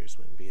Banderas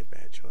wouldn't be a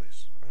bad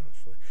choice,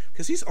 honestly,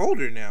 because he's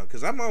older now.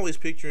 Because I'm always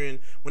picturing,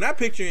 when I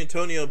picture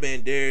Antonio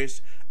Banderas,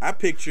 I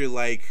picture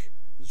like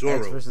Zorro.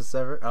 X versus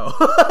Sever. Oh.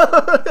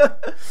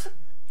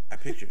 I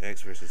picture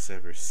X versus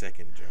Sever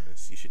second,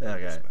 Jonas. You should know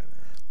this by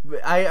now.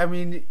 I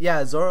mean,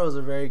 yeah, Zorro's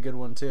a very good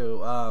one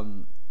too.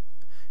 And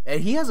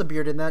he has a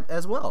beard in that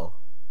as well.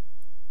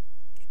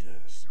 He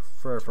does.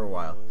 For a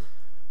while.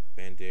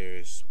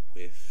 Banderas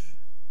with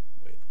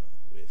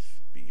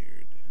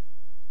beard.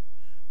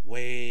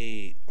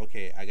 Wait,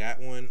 okay, I got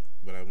one,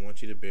 but I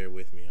want you to bear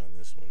with me on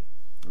this one.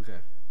 Okay.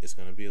 It's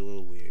gonna be a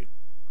little weird.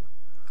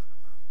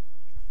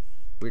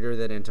 Weirder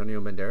than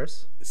Antonio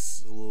Banderas?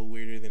 It's a little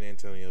weirder than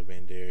Antonio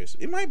Banderas.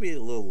 It might be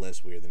a little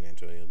less weird than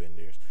Antonio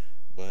Banderas,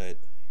 but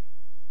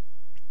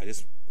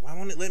why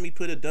won't it let me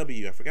put a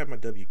W? I forgot my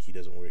W key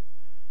doesn't work.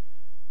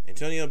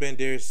 Antonio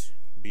Banderas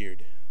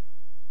beard.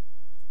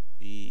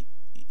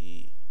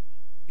 B-E-E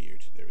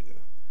beard. There we go.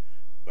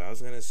 But I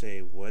was gonna say,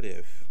 what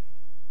if?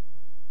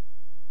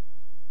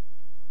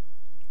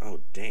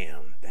 Oh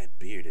damn, that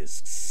beard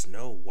is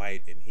snow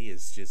white, and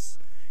he's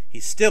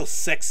still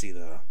sexy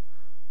though.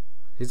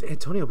 He's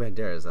Antonio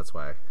Banderas, that's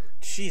why.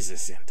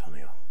 Jesus,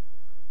 Antonio.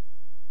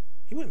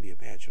 He wouldn't be a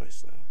bad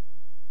choice though.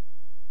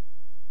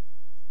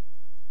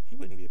 He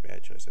wouldn't be a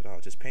bad choice at all.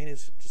 Just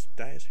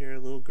dye his hair a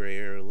little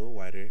grayer, a little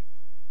whiter.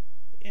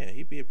 Yeah,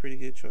 he'd be a pretty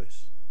good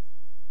choice.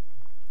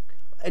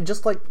 And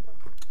just like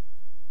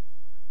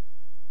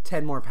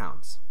 10 more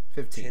pounds.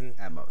 15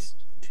 at most.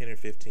 10 or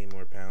 15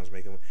 more pounds.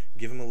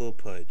 Give him a little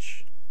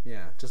pudge.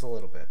 Yeah, just a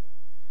little bit.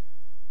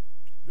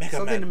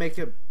 Something to make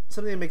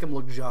him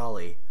look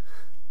jolly.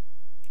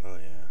 Oh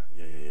yeah.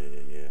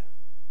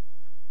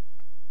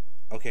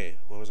 Okay,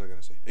 what was I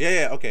gonna say?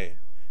 Yeah. Okay.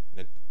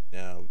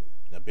 Now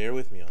bear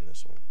with me on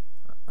this one.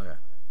 Okay.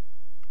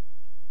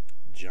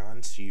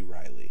 John C.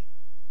 Reilly.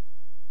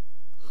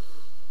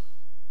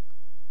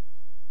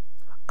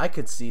 I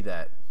could see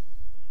that.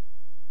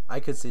 Hey,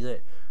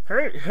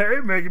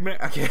 Mega Man.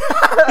 Okay.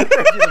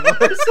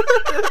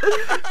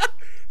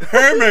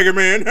 Hey, Mega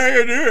Man, how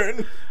you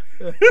doing?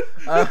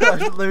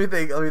 Let me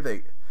think.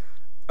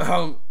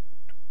 I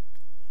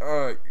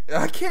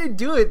can't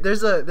do it.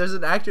 There's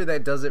an actor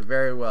that does it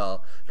very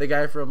well. The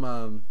guy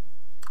from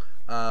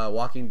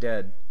Walking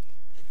Dead.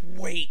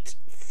 Wait,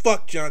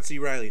 fuck John C.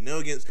 Reilly.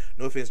 No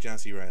offense, John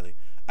C. Reilly.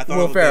 I thought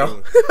Will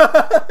Ferrell.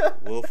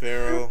 Will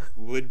Ferrell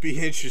would be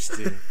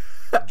interesting.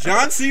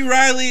 John C.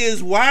 Reilly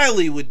as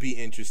Wiley would be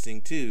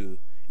interesting too.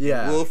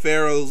 Yeah. And Will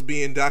Ferrell's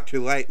being Dr.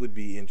 Light would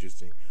be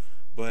interesting.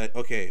 But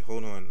okay,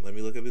 hold on. Let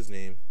me look up his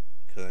name,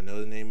 because I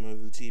know the name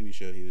of the TV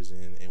show he was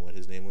in and what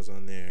his name was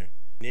on there.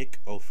 Nick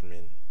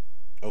Offerman.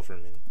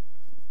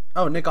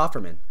 Oh, Nick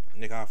Offerman.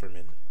 Nick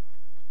Offerman.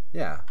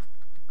 Yeah.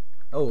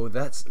 Oh,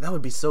 that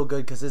would be so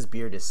good, because his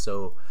beard is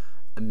so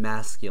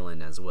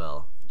masculine as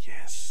well.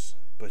 Yes,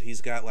 but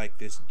he's got like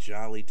this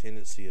jolly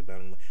tendency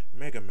about him. Like,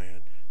 Mega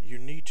Man, you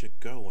need to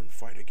go and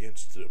fight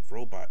against the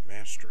robot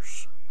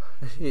masters.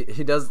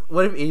 He does.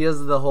 What if he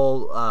does the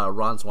whole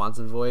Ron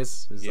Swanson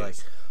voice? He's like,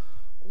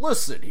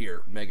 "Listen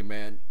here, Mega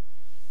Man.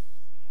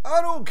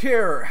 I don't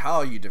care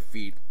how you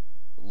defeat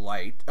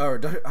Light or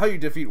how you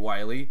defeat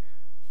Wily,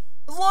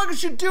 as long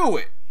as you do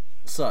it,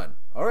 son.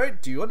 All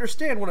right? Do you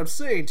understand what I'm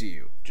saying to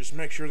you? Just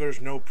make sure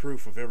there's no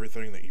proof of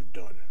everything that you've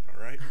done.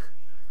 All right?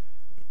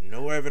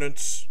 No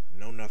evidence,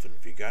 no nothing.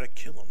 If you gotta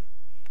kill him,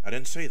 I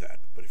didn't say that,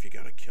 but if you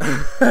gotta kill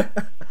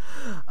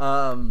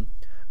him.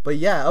 But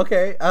yeah,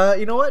 okay.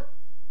 You know what?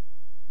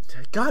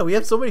 God, we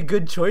have so many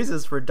good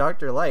choices for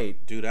Dr.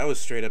 Light. Dude, I was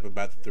straight up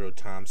about to throw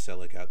Tom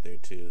Selleck out there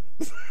too.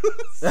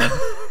 God.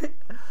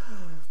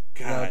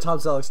 No, Tom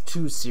Selleck's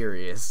too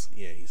serious.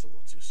 Yeah, he's a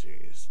little too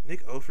serious.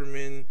 Nick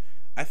Offerman,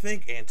 I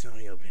think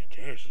Antonio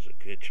Banderas is a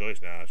good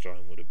choice now. I saw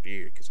him with a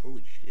beard, because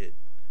holy shit.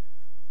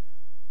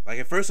 Like,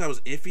 at first I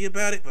was iffy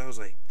about it, but I was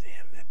like,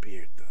 damn, that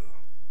beard, though.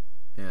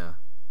 Yeah.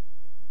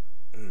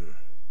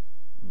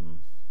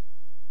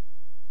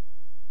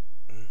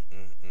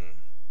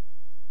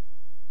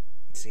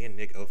 Seeing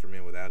Nick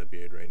Offerman without a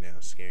beard right now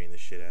is scaring the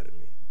shit out of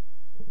me.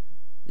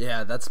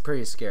 Yeah, that's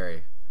pretty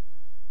scary.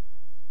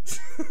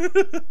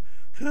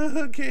 Okay,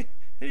 how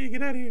do you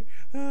get out of here?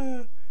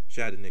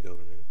 Shout out to Nick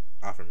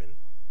Offerman.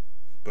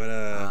 But,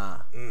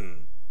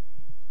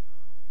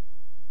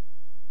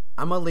 I'm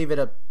gonna leave it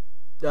up,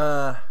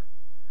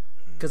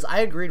 because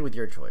I agreed with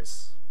your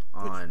choice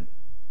on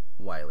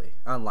Wiley.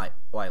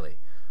 Wiley.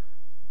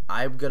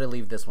 I'm gonna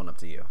leave this one up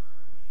to you.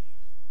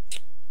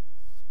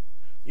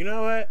 You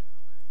know what?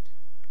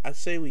 I'd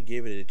say we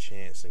give it a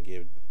chance and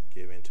give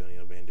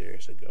Antonio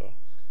Banderas a go.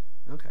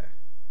 Okay.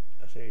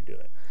 I say we do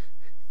it.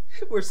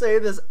 We're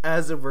saying this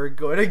as if we're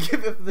going to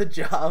give him the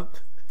job.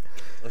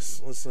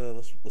 Let's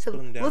put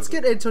him down. Let's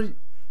get Antonio.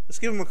 Let's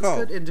give him a call.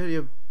 Let's get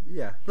Antonio.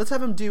 Yeah. Let's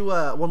have him do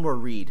one more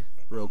read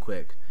real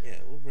quick. Yeah,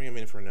 we'll bring him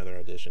in for another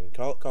audition.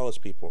 Call his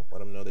people.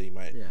 Let him know that he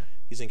might. Yeah.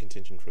 He's in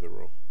contention for the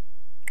role.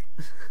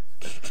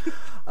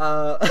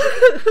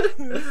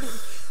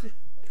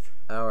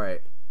 All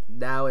right.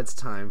 Now it's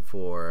time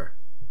for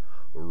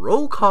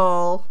roll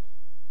call.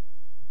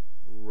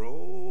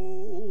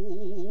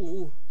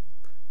 Roll.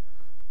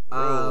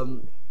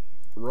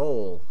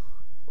 Roll.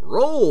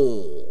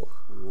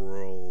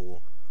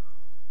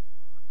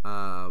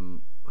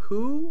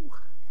 Who?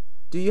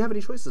 Do you have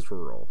any choices for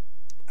roll?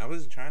 I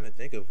was trying to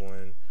think of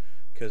one,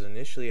 because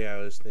initially I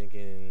was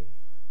thinking,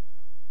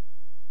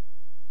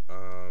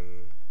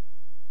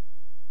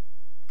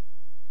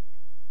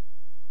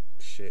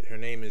 shit, her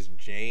name is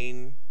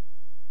Jane.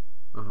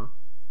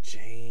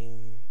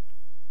 Jane.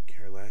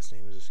 Her last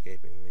name is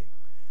escaping me.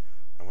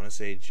 I want to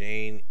say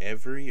Jane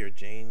Every or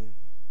Jane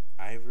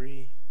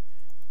Ivory.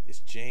 It's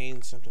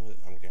Jane something with.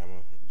 Okay, I'm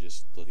gonna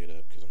just look it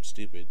up because I'm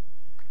stupid.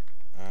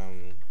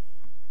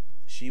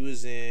 She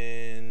was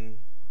in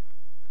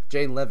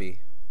Jane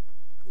Levy.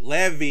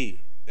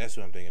 That's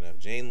what I'm thinking of.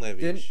 Jane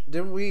Levy.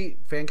 Didn't we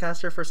fan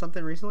cast her for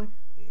something recently?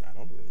 I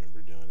don't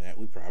remember doing that.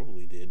 We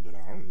probably did, but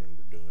I don't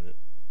remember doing it.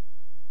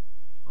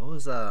 What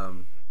was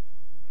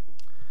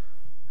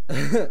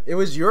it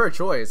was your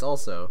choice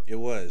also. It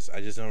was. I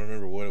just don't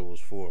remember what it was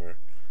for.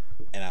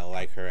 And I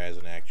like her as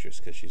an actress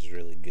because she's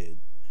really good.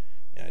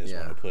 And I just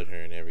want to put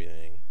her in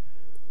everything.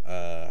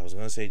 I was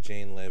going to say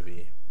Jane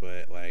Levy,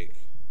 but like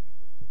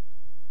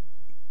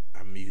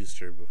I've used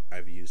her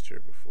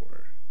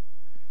before.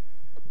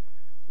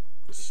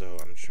 So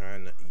I'm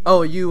trying to.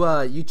 Oh,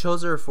 you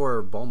chose her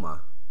for Bulma.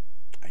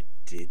 I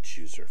did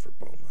choose her for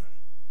Bulma.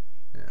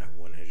 Yeah. I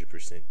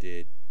 100%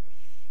 did.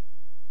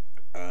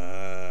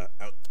 And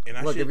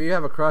Look, if you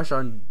have a crush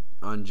on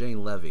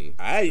Jane Levy,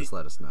 just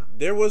let us know.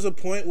 There was a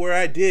point where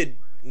I did.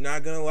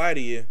 Not gonna lie to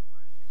you.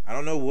 I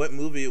don't know what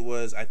movie it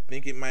was. I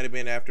think it might have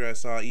been after I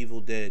saw Evil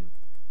Dead.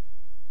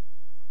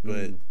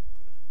 But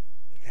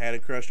had a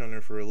crush on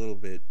her for a little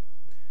bit.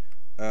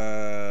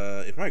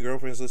 If my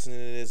girlfriend's listening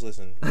to this,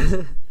 listen.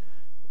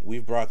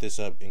 We've brought this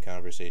up in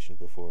conversation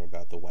before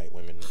about the white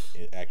women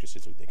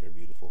actresses we think are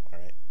beautiful. All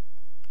right,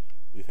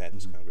 we've had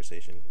this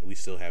conversation. We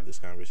still have this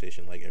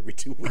conversation like every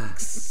 2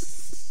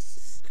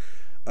 weeks.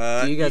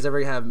 Do you guys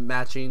ever have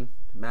matching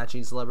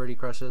celebrity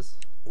crushes?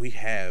 We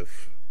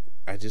have.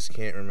 I just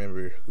can't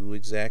remember who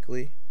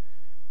exactly.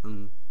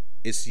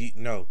 It's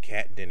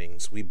Kat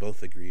Dennings. We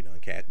both agreed on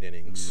Kat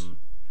Dennings.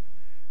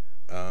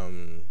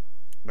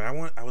 But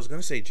I was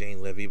gonna say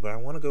Jane Levy, but I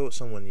want to go with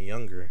someone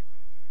younger.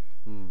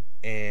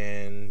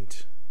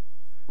 And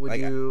would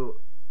you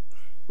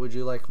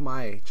like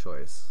my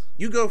choice?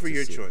 You go for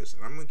your choice,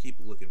 and I'm gonna keep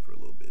looking for a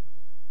little bit.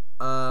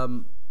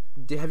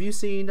 Have you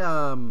seen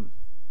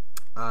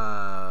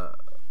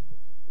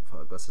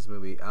what's this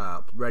movie?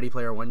 Ready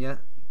Player One yet?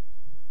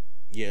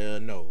 Yeah,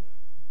 no.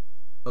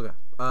 Okay.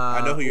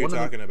 I know who you're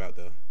talking about,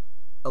 though.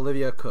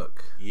 Olivia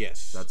Cook.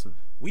 Yes.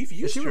 We've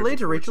used her. Is she related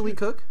to Rachel Lee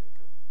Cook?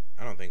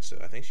 I don't think so.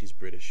 I think she's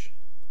British.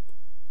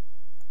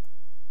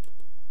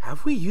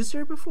 Have we used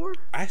her before?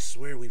 I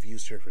swear we've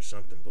used her for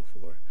something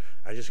before.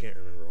 I just can't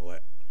remember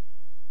what.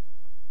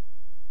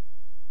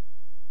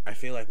 I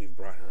feel like we've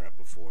brought her up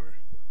before.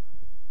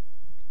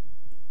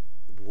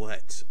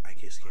 What? I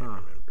just can't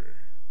remember.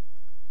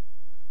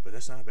 But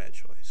that's not a bad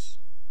choice.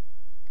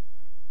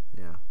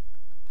 Yeah.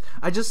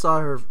 I just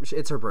saw her.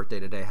 It's her birthday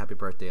today. Happy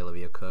birthday,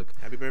 Olivia Cook.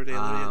 Happy birthday,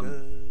 Olivia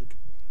Cook.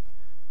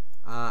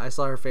 I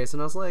saw her face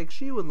and I was like,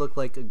 she would look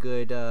like a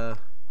good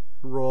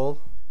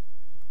role.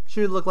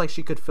 She would look like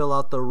she could fill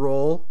out the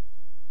role.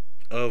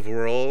 Of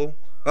role?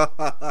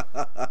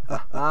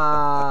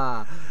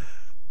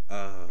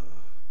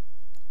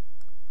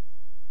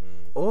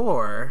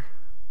 Or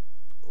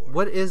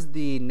what is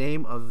the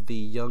name of the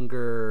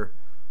younger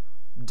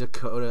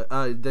Dakota?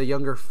 The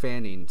younger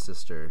Fanning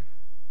sister.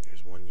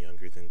 There's one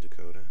younger than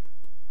Dakota.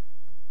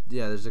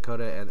 Yeah, there's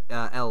Dakota and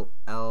Elle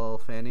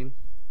Fanning.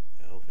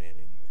 Elle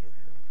Fanning.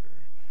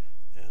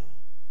 Elle.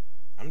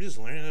 I'm just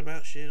learning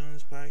about shit on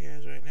this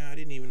podcast right now. I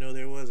didn't even know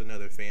there was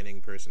another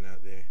Fanning person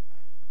out there.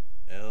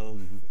 Elle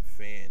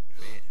Fan.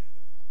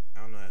 I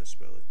don't know how to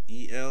spell it.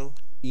 E-L?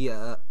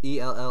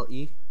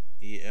 E-L-L-E?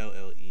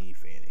 E-L-L-E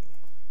Fanning.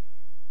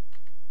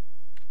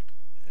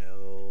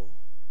 Elle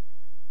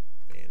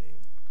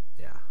Fanning.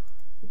 Yeah.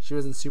 She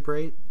was in Super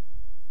 8?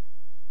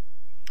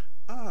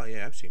 Oh,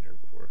 yeah, I've seen her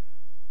before.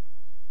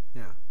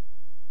 Yeah.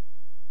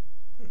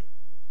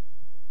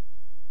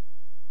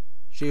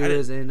 She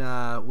was in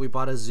We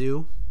Bought a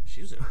Zoo.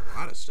 She was in a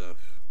lot of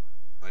stuff.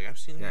 Like, I've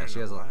seen her in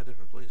a lot of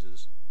different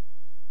places.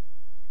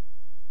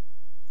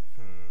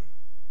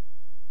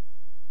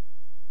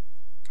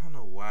 I don't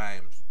know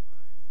why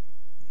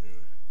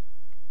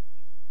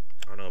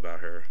I don't know about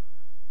her.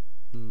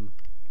 I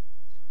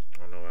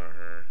don't know about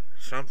her.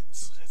 I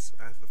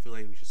feel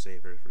like we should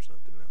save her for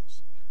something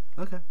else.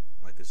 Okay.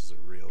 Like, this is a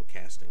real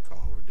casting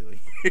call we're doing.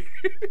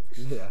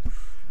 Yeah.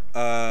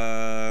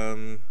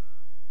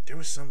 There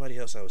was somebody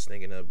else I was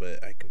thinking of,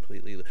 but I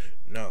completely...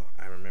 No,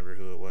 I remember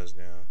who it was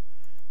now.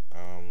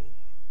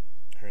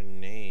 Her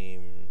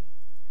name...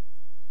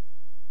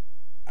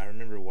 I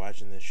remember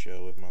watching this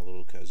show with my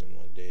little cousin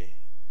one day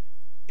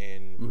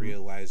and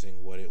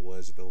realizing what it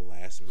was at the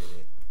last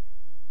minute.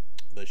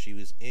 But she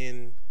was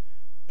in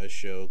a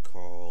show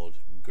called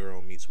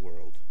Girl Meets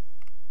World.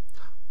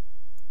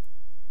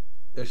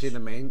 Is she the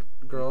main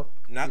girl?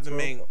 Not the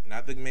main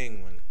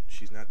one.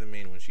 She's not the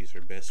main one. She's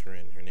her best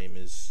friend. Her name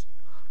is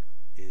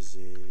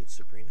it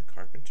Sabrina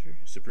Carpenter?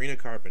 Sabrina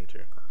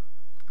Carpenter.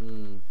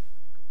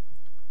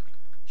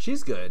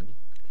 She's good.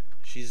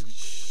 She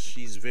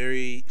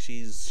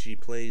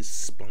plays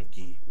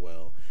spunky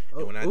well.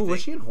 Oh, and when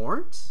was she in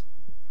Horns?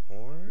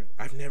 Horn?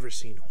 I've never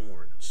seen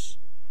Horns.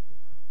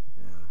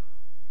 Yeah.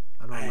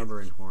 I don't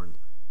remember in Horns.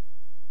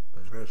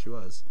 But where she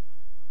was.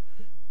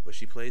 But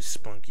she plays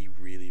spunky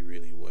really,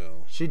 really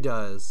well. She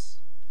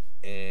does.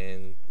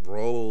 And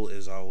Roll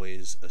is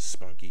always a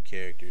spunky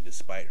character,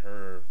 despite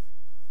her...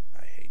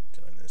 I hate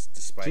doing this.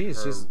 Despite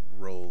her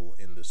role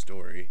in the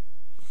story.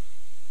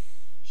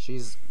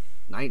 She's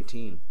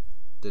 19.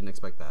 Didn't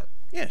expect that.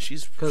 Yeah,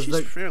 she's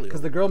fairly old.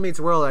 Because the Girl Meets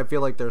World, I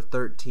feel like they're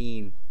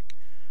 13.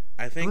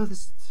 I think... Oh,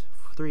 this is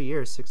 3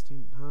 years,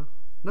 16. Huh?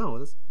 No,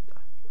 this...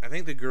 I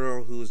think the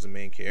girl who is the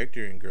main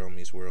character in Girl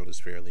Meets World is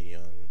fairly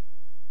young.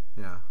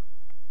 Yeah.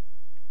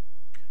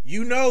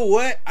 You know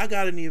what? I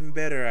got an even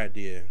better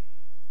idea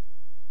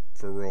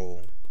for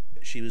Roll.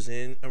 She was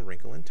in A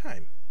Wrinkle in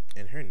Time,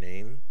 and her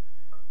name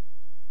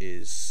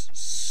is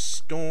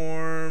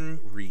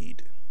Storm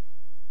Reed.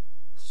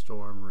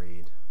 Storm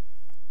Reed.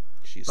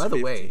 She's By the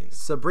 15. way,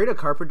 Sabrina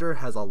Carpenter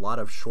has a lot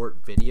of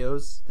short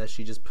videos that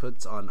she just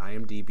puts on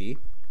IMDb.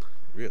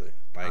 Really?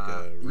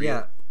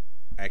 Like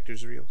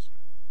actors' reels?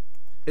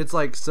 It's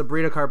like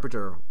Sabrina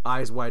Carpenter,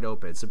 eyes wide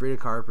open. Sabrina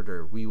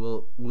Carpenter, we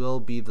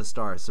will be the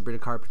star. Sabrina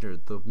Carpenter,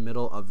 the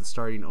middle of the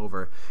starting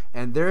over.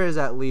 And there is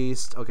at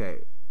least,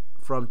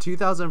 from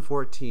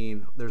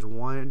 2014, there's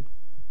 1,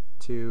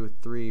 2,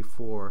 3,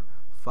 4,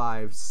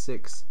 5,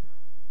 6,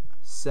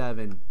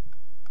 7,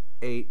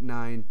 8,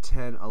 9,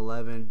 10,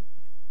 11,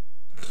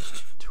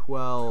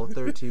 12,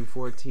 13,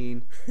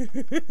 14,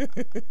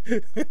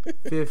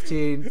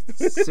 15,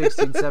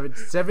 16,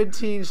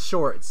 17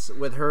 shorts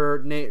with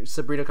her name,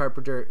 Sabrina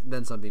Carpenter,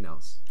 then something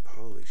else.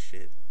 Holy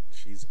shit.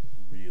 She's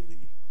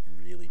really,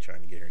 really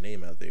trying to get her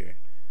name out there.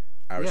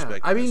 I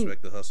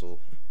respect the hustle.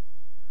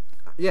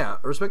 Yeah,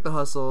 respect the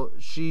hustle.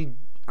 She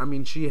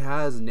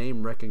has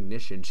name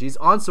recognition. She's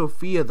on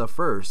Sophia the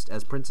First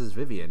as Princess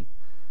Vivian.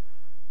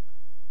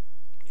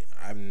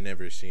 I've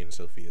never seen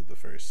Sophia the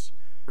First.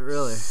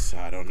 Really? So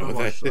I don't know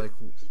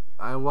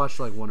I watched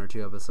like 1 or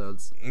 2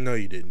 episodes. No,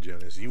 you didn't,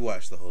 Jonas. You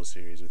watched the whole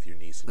series with your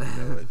niece and you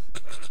know it.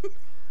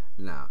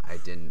 No, I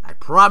didn't. I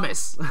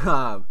promise.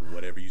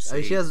 Whatever you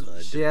say. She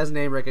has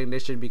name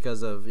recognition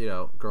because of,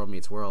 Girl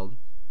Meets World.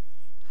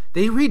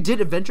 They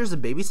redid Adventures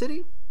in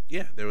Babysitting?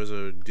 Yeah, there was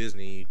a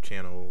Disney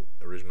Channel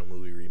original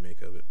movie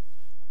remake of it.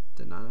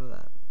 Did not know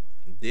that.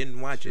 Didn't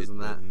watch it,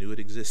 but knew it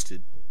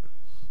existed.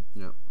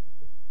 Yep.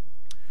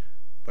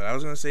 But I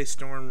was going to say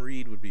Storm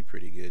Reed would be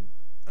pretty good.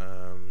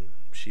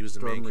 She was the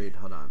main... Storm Reed,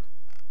 hold on.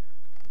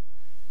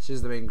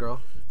 She's the main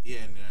girl?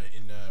 Yeah,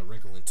 in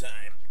Wrinkle in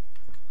Time.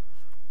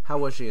 How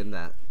was she in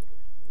that?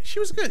 She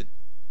was good.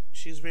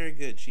 She was very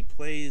good. She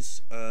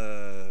plays...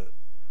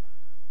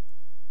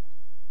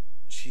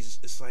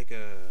 It's like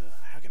a...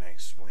 How can I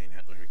explain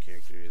what her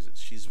character is?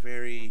 She's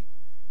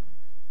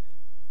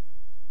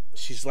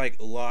like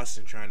lost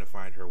and trying to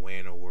find her way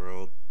in a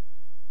world.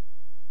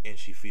 And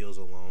she feels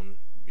alone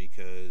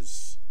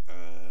because...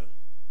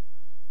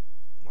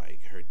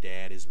 like her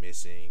dad is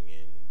missing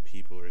and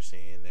people are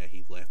saying that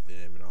he left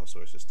them and all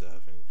sorts of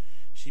stuff, and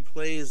She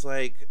plays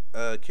like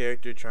a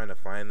character trying to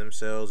find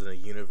themselves in a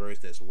universe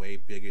that's way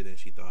bigger than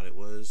she thought it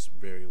was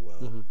very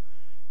well. Mm-hmm.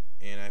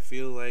 And I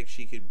feel like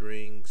she could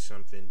bring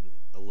something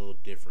a little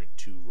different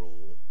to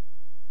Roll.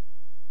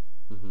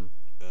 Mm-hmm.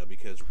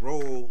 Because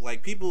Roll,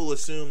 like, people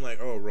assume, like,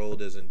 oh, Roll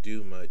doesn't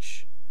do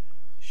much.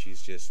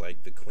 She's just,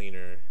 like, the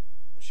cleaner.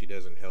 She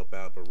doesn't help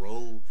out. But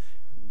Roll,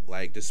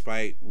 like,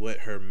 despite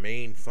what her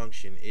main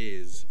function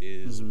is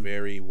mm-hmm.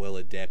 very well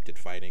adept at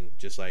fighting,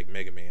 just like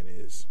MEGAMAN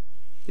is.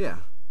 Yeah.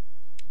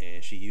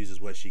 And she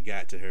uses what she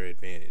got to her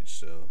advantage,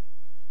 so.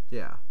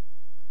 Yeah.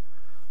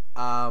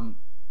 I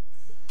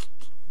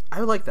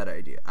like that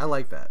idea. I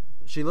like that.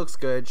 She looks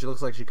good. She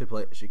looks like she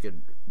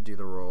could do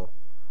the role.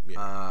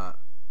 Yeah.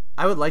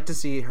 I would like to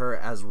see her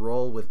as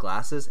Roll with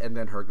glasses, and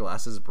then her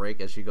glasses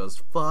break as she goes,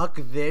 "Fuck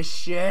this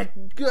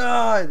shit!"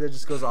 God, that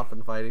just goes off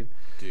in fighting.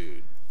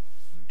 Dude.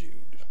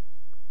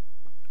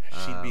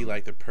 She'd be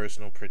like the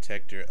personal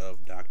protector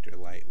of Dr.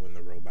 Light when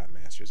the Robot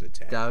Masters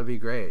attack. That would be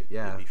great.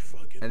 Yeah. That'd be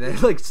fucking. And then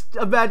like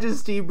imagine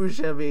Steve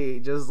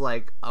Buscemi just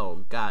like,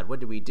 "Oh God, what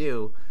do we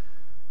do?"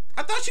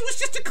 I thought she was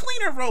just a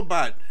cleaner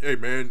robot. Hey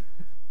man,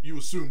 you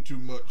assume too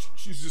much.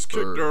 She's just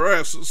kicked our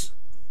asses.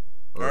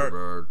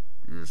 Man,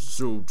 you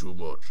assume too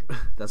much.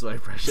 That's my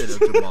impression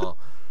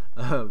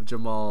of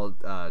Jamal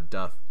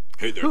Duff.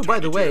 Hey there, who, by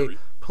the way, Terry.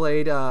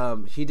 played.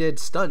 He did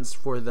stunts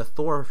for the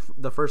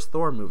first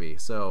Thor movie.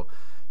 So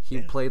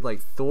he played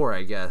like Thor,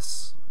 I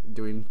guess,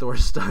 doing Thor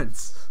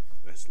stunts.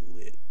 That's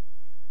lit.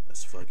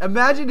 That's fucking.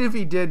 Imagine if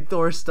he did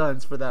Thor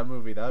stunts for that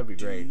movie. That would be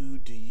great.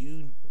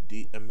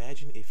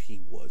 Imagine if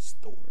he was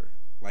Thor?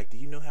 Like, do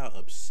you know how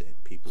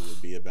upset people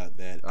would be about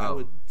that? Oh. I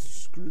would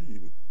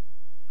scream.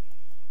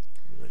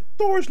 Like,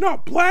 Thor's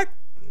not black.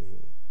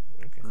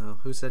 Okay.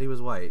 Who said he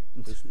was white?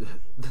 The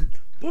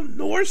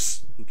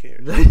Norse? Who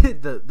cares?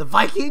 the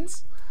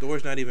Vikings?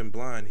 Thor's not even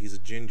blonde. He's a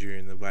ginger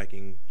in the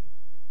Viking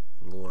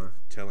lore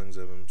tellings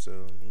of him.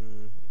 So,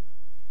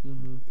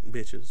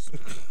 bitches.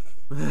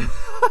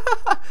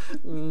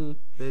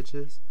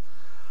 Bitches.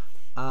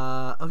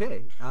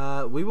 Okay.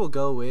 We will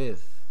go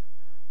with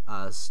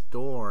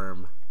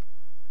Storm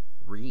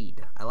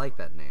Reed. I like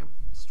that name,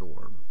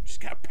 Storm. She's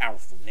got a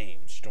powerful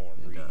name, Storm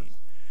Reed.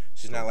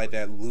 She's not like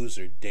that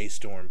loser,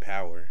 Daystorm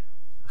Power.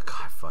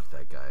 God, fuck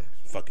that guy.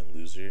 Fucking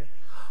loser.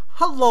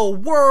 Hello,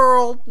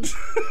 world!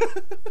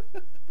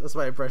 That's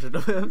my impression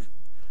of him.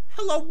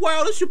 Hello,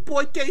 world. It's your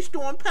boy,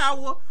 Daystorm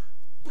Power.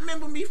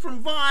 Remember me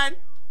from Vine?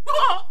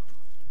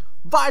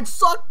 Vine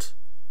sucked!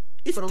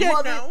 It's but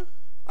dead now.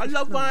 I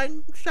love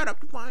Vine. Shout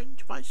out to Vine.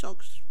 Vine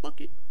sucks.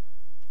 Fuck it.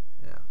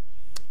 Yeah.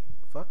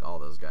 Fuck all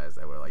those guys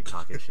that were, like,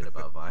 talking shit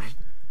about Vine.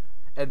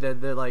 And then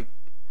they're like...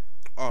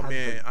 Oh,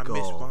 man. I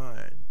miss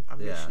Vine. I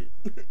miss it.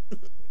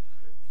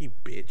 You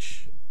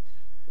bitch.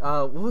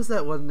 What was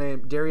that one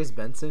name? Darius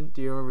Benson?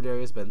 Do you remember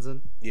Darius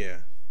Benson? Yeah.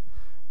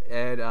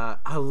 And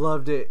I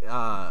loved it.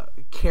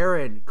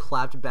 Karen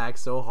clapped back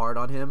so hard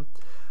on him,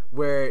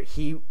 where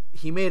he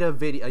made a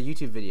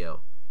YouTube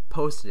video,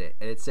 posted it,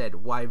 and it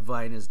said why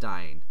Vine is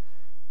dying,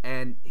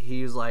 and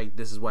he was like,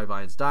 "This is why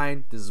Vine's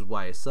dying. This is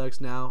why it sucks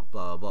now."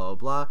 Blah blah blah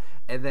blah.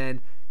 And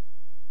then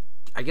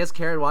I guess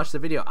Karen watched the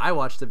video. I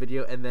watched the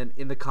video, and then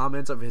in the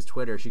comments of his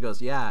Twitter, she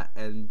goes, "Yeah,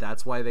 and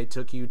that's why they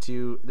took you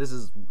to." This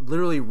is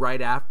literally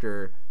right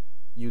after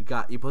you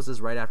posted this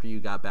right after you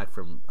got back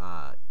from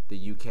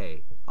the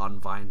UK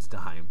on Vine's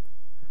dime.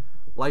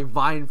 Like,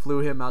 Vine flew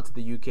him out to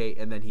the UK,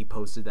 and then he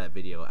posted that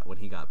video when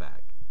he got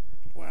back.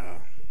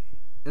 Wow.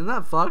 Isn't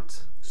that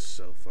fucked?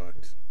 So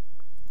fucked.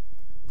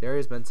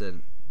 Darius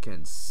Benson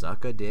can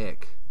suck a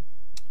dick.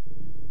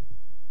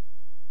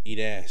 Eat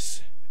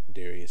ass,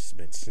 Darius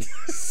Benson.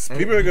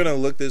 People are gonna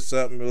look this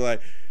up and be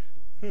like,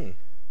 You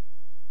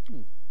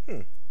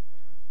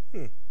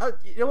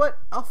know what?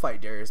 I'll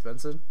fight Darius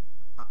Benson.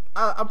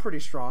 I'm pretty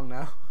strong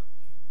now.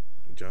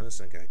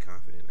 Jonathan got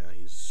confident now.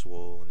 He's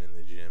swollen in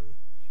the gym.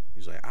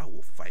 He's like, I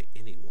will fight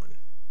anyone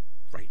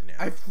right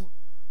now.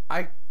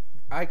 I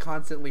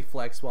constantly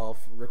flex while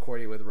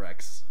recording with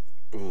Rex.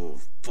 Oh,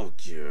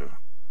 fuck yeah.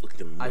 Look at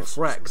the muscles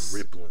flex.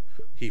 rippling.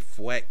 He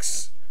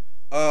flex.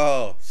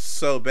 Oh,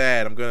 so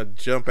bad. I'm going to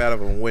jump out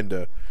of a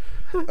window.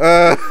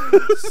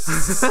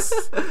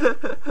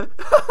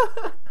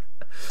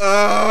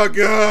 Oh,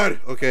 God.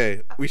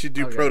 Okay, we should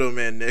do Proto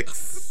Man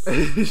next.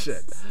 You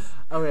should.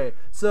 Okay,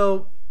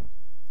 so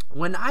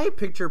when I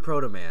picture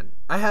Proto Man,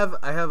 I have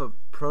a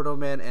Proto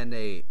Man and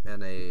a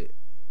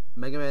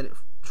Mega Man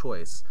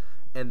choice,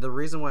 and the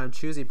reason why I'm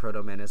choosing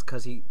Proto Man is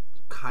because he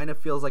kind of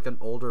feels like an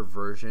older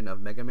version of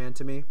Mega Man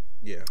to me.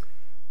 Yeah.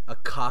 A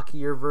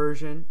cockier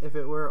version, if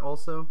it were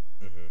also.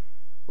 Mm-hmm.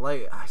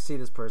 Like, I see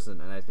this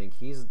person and I think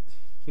he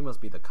must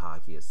be the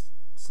cockiest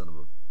son of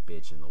a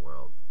bitch in the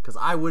world. Because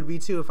I would be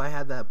too if I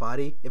had that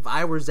body. If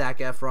I were Zac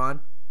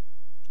Efron.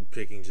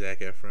 Picking Zac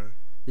Efron?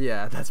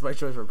 Yeah, that's my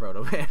choice for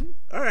Proto Man.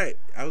 Alright,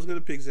 I was going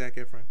to pick Zac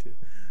Efron too.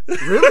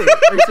 Really?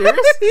 Are you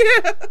serious?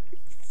 Yeah.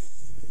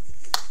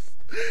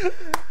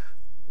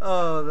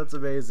 Oh, that's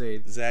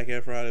amazing. Zac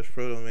Efron is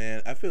Proto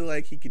Man. I feel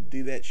like he could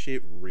do that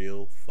shit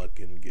real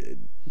fucking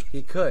good.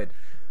 He could.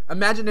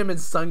 Imagine him in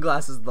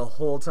sunglasses the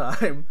whole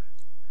time.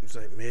 It's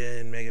like,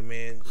 man, Mega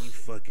Man, you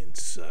fucking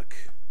suck.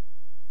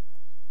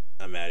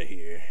 I'm out of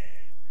here.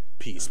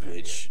 Peace,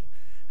 bitch.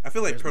 I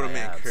feel like Proto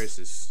Man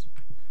curses.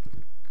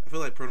 I feel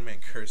like Proto Man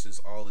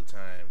curses all the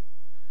time.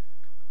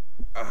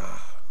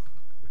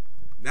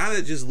 Now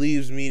that just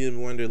leaves me to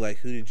wonder, like,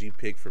 who did you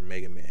pick for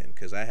Mega Man?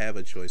 Because I have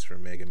a choice for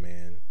Mega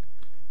Man.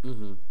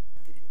 Mm-hmm.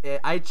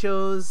 I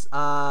chose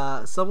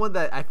someone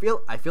that I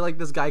feel like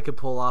this guy could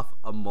pull off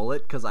a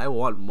mullet, because I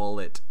want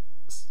mullet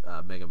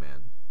Mega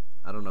Man.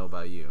 I don't know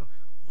about you.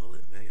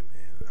 Mullet Mega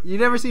Man. You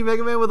never seen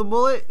Mega Man with a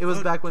mullet? It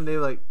was back when they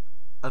like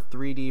a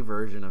 3D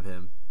version of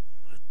him.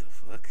 What the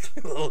fuck?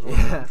 Hold on.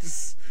 Yeah.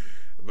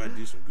 I'm about to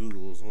do some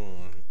Googles. Hold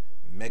on.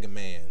 Mega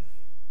Man.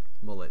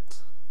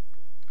 Mullet.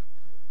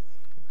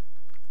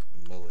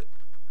 Mullet.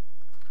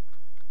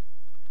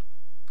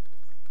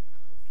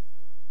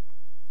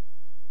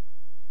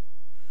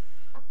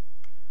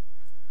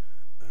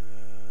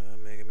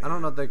 Mega Man. I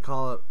don't know if they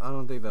call it. I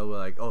don't think they'll be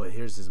like, oh,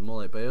 here's his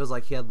mullet, but it was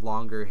like he had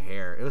longer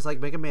hair. It was like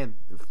Mega Man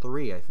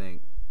 3, I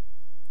think.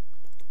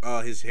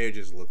 Oh, his hair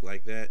just looked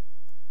like that?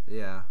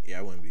 Yeah. Yeah,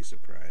 I wouldn't be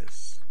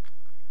surprised.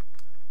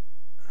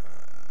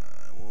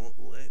 Won't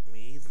let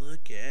me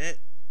look at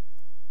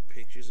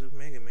pictures of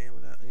Mega Man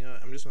without,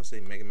 I'm just going to say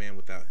Mega Man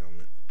without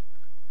helmet.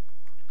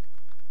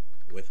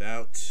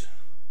 Without,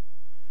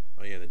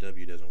 oh yeah, the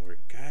W doesn't work.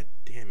 God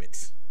damn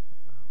it.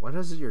 Why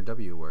doesn't your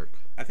W work?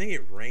 I think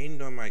it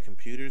rained on my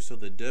computer, so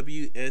the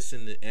W, S,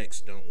 and the X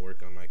don't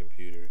work on my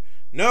computer.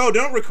 No,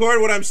 don't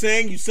record what I'm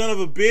saying, you son of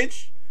a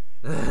bitch!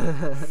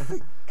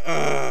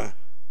 Hold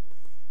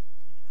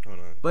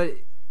on. But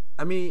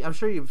I mean, I'm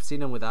sure you've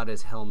seen him without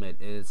his helmet.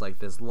 It's like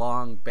this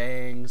long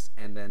bangs,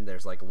 and then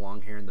there's like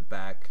long hair in the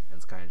back, and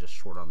it's kind of just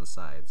short on the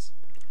sides.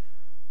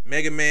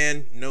 Mega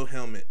Man, no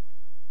helmet.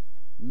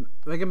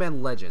 Mega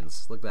Man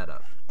Legends. Look that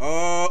up.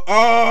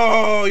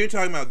 Oh, you're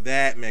talking about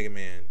that Mega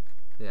Man.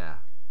 Yeah.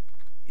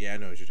 Yeah, I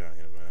know what you're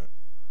talking about.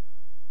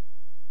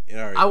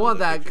 I want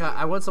that.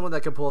 I want someone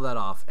that can pull that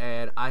off,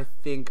 and I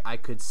think I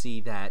could see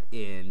that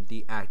in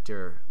the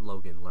actor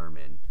Logan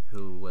Lerman,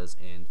 who was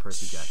in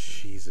Percy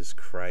Jackson. Jesus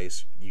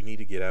Christ! You need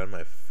to get out of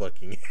my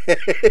fucking head.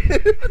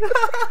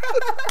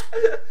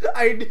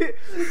 I did.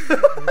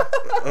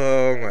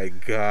 Oh my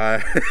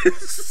god.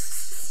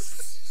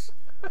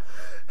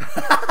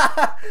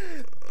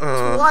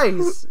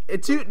 Twice,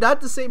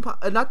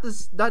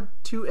 not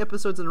 2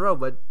 episodes in a row,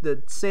 but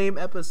the same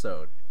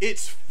episode.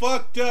 It's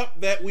fucked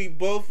up that we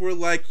both were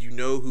like,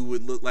 who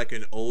would look like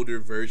an older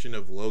version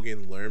of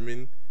Logan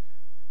Lerman?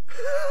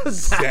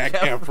 Zac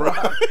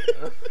Efron.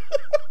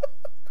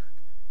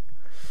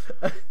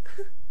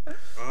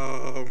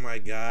 Oh my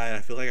god, I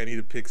feel like I need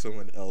to pick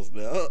someone else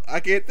now. I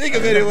can't think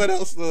of anyone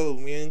else though,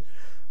 man.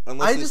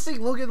 I just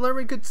think Logan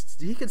Lerman could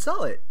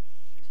sell it.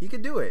 He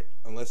could do it.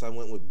 Unless I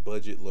went with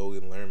budget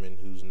Logan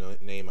Lerman, whose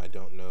name I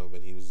don't know,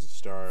 but he was the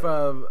star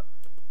from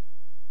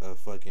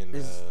fucking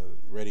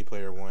Ready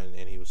Player One,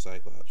 and he was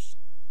Cyclops.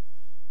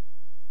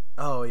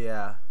 Oh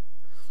yeah.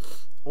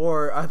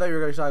 Or I thought you were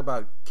going to talk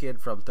about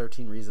kid from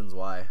 13 Reasons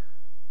Why.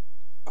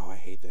 Oh, I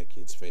hate that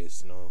kid's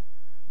face. No.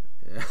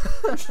 Yeah.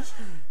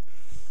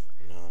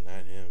 No,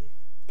 not him.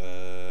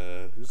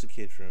 Who's the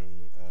kid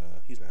from?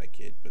 He's not a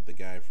kid, but the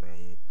guy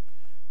from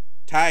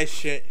Ty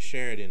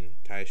Sheridan.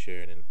 Ty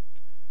Sheridan.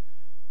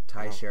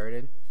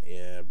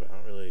 Yeah, but I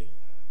don't really.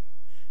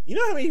 You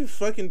know how many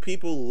fucking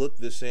people look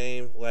the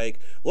same? Like,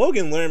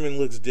 Logan Lerman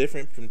looks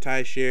different from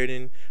Ty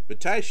Sheridan, but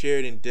Ty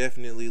Sheridan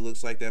definitely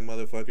looks like that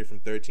motherfucker from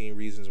 13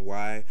 Reasons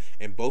Why,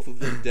 and both of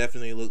them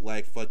definitely look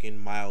like fucking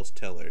Miles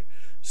Teller.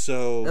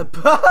 So.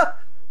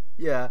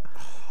 Yeah.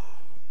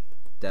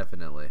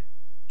 Definitely.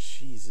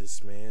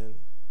 Jesus, man.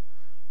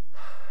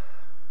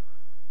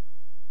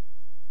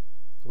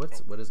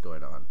 What is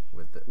going on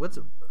with it? What's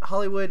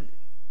Hollywood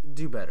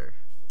do better?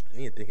 I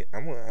need to think. I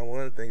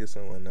want to think of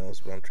someone else,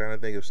 but I'm trying to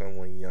think of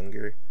someone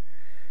younger.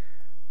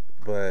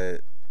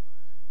 But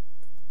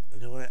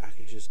you know what? I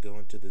could just go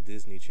into the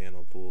Disney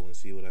Channel pool and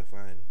see what I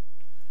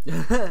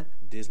find.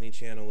 Disney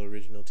Channel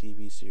original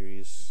TV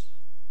series.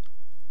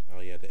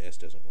 Oh yeah, the S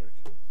doesn't work.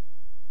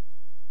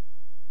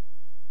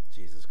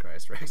 Jesus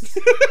Christ, Rex.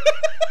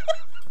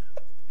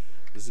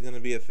 This is gonna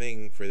be a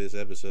thing for this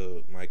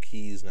episode. My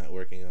key's not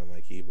working on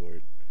my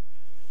keyboard.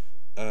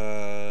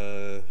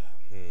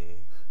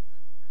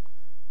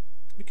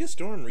 Because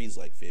Storm Reed's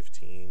like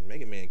 15.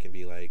 Mega Man can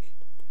be like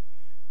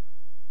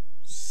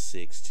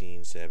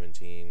 16,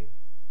 17.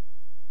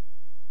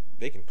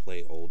 They can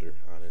play older,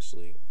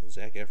 honestly.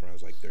 Zac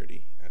Efron's like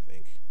 30, I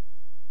think.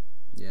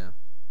 Yeah.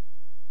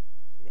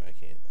 But I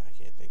can't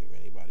think of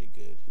anybody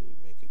good who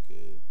would make a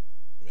good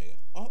Mega.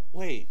 Oh,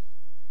 wait.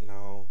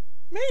 No.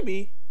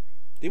 Maybe.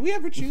 Did we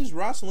ever choose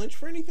Ross Lynch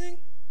for anything?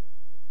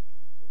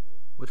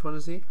 Which one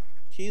is he?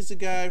 He's the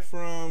guy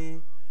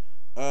from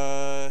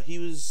he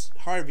was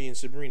Harvey and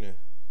Sabrina.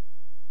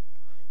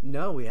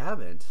 No, we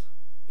haven't.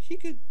 I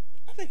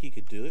think he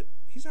could do it.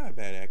 He's not a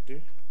bad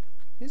actor.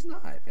 He's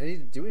not. And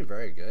he's doing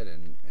very good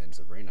in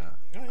Sabrina.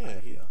 Oh yeah,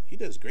 he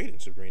does great in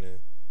Sabrina.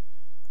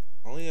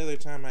 Only other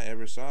time I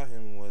ever saw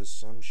him was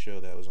some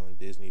show that was on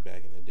Disney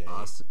back in the day.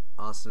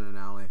 Austin and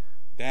Ally.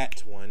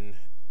 That one.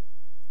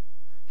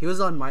 He was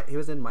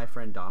in My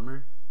Friend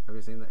Dahmer. Have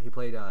you seen that? He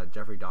played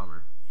Jeffrey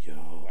Dahmer.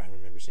 Yo, I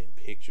remember seeing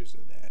pictures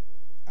of that.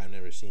 I've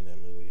never seen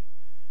that movie.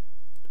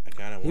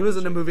 He was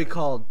in a movie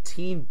called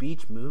Teen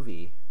Beach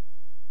Movie.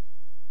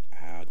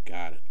 Oh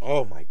God!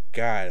 Oh my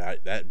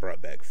God! That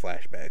brought back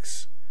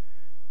flashbacks.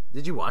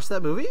 Did you watch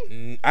that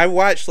movie? I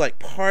watched like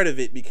part of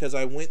it because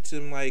I went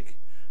to like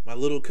my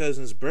little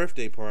cousin's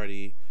birthday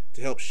party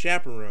to help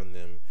chaperone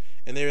them,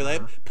 and they were like,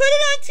 "Put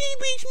it on Teen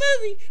Beach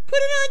Movie! Put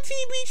it on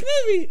Teen Beach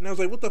Movie!" And I was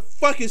like, "What the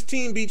fuck is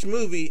Teen Beach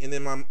Movie?" And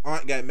then my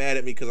aunt got mad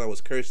at me because I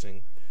was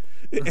cursing,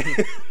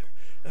 and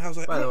I was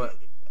like, I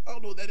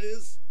don't know what that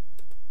is."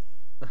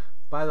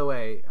 By the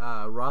way,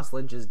 Ross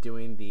Lynch is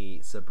doing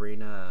the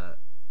Sabrina,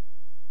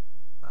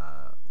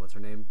 what's her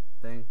name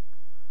thing,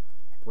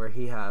 where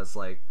he has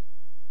like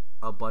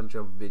a bunch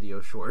of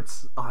video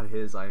shorts on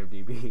his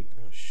IMDb.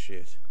 Oh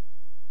shit!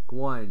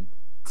 1,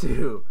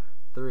 2,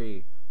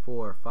 3,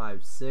 4,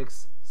 5,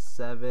 6,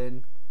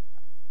 7,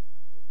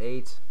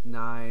 8,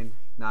 9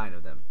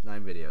 of them.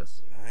 9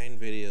 videos. 9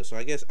 videos. So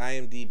I guess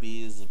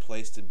IMDb is the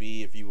place to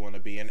be if you want to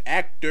be an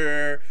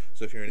actor.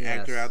 So if you're an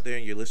actor out there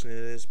and you're listening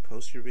to this,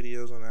 post your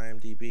videos on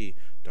IMDb.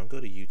 Don't go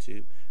to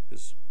YouTube.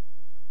 Cause,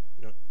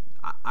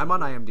 I'm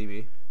on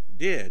IMDb.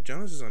 Yeah,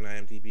 Jonas is on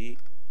IMDb.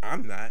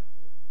 I'm not.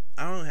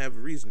 I don't have a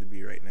reason to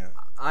be right now.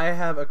 I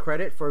have a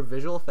credit for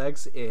visual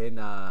effects in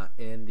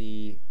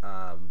the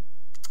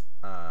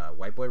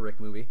White Boy Rick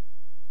movie.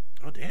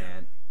 Oh, damn.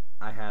 And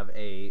I have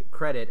a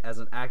credit as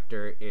an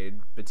actor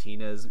in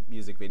Bettina's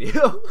music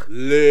video.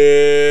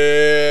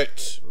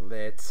 Lit.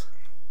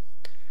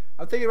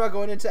 I'm thinking about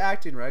going into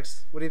acting,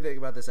 Rex. What do you think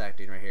about this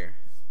acting right here?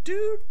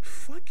 Dude,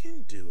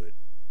 fucking do it.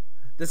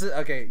 This is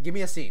okay. Give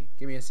me a scene.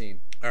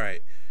 All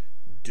right.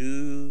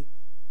 Do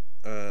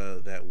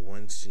that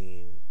one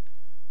scene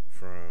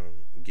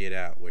from Get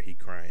Out where he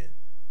crying.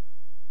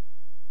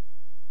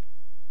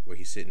 Where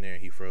he's sitting there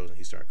and he froze and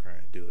he start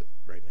crying. Do it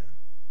right now.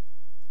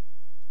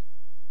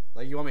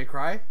 Like, you want me to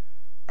cry?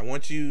 I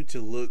want you to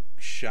look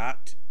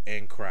shocked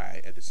and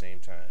cry at the same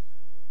time.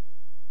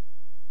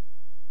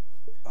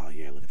 Oh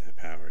yeah, look at that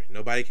power.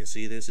 Nobody can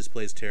see this. This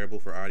plays terrible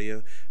for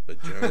audio,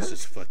 but Jonas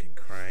is fucking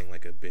crying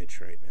like a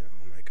bitch right now.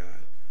 Oh my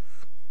God.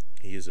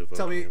 He is a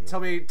Tell me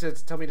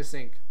to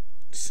sink.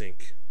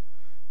 Sink.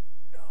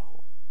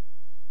 No.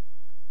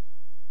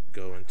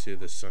 Go into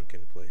the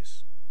sunken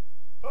place.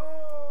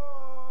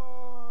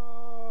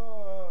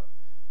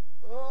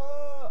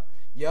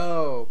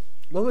 Yo,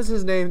 what was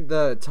his name?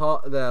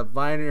 The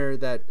Viner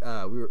that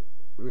we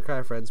were kind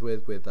of friends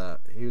with.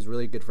 He was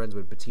really good friends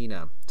with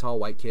Bettina. Tall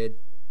white kid.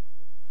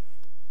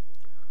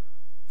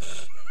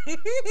 I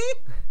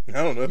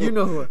don't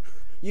know.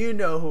 You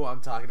know who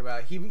I'm talking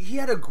about. He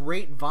had a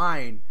great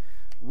Vine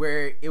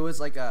where it was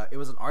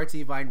an RT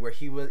Vine where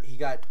he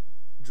got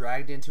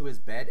dragged into his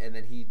bed and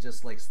then he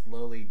just like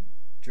slowly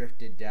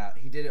drifted down.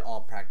 He did it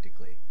all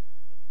practically.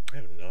 I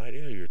have no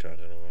idea who you're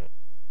talking about.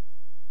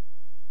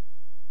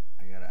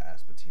 I gotta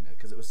ask Bettina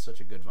because it was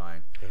such a good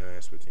Vine. I gotta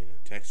ask Bettina.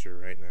 Text her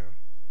right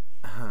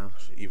now.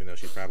 Even though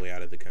she's probably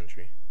out of the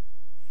country.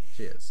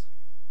 She is.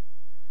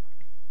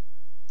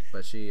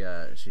 But she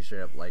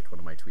straight up liked one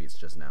of my tweets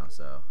just now,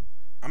 so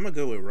I'm gonna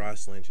go with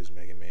Ross Lynch as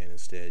MEGAMAN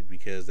instead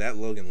because that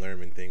Logan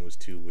Lerman thing was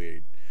too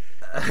weird.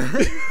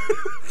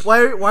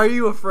 Why are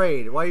you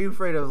afraid? Why are you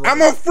afraid of?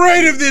 I'm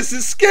afraid of this.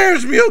 It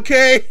scares me.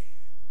 Okay,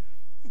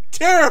 I'm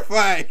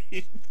terrified.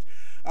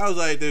 I was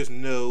like, "There's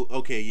no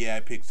okay." Yeah, I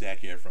picked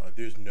Zac Efron.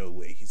 There's no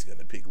way he's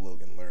gonna pick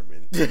Logan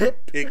Lerman.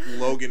 Pick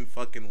Logan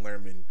fucking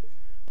Lerman.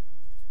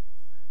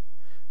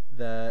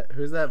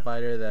 Who's that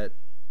fighter that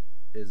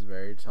is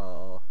very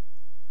tall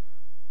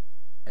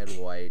and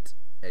white,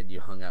 and you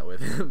hung out with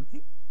him?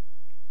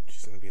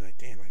 She's gonna be like,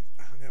 "Damn,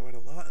 I hung out with a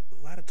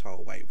lot of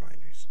tall white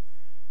viners."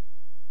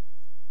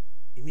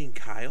 You mean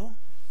Kyle?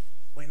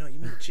 Wait, no, you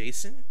mean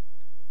Jason?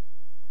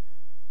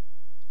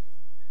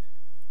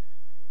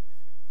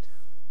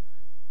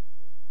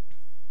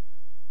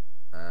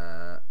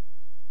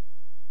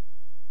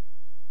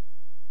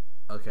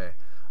 Okay.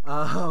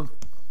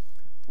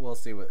 We'll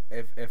see what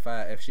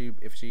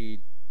if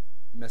she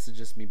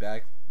messages me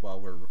back while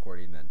we're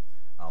recording, then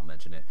I'll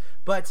mention it.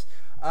 But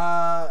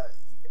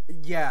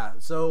yeah.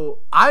 So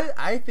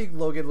I think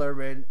Logan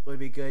Lerman would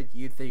be good.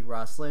 You think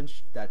Ross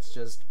Lynch? That's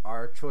just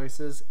our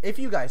choices. If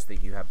you guys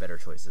think you have better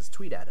choices,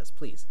 tweet at us,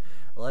 please.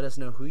 Let us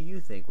know who you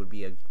think would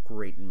be a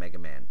great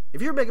MEGAMAN.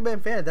 If you're a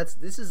MEGAMAN fan, this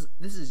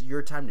is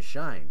your time to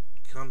shine.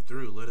 Come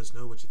through. Let us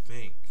know what you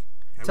think.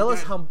 Tell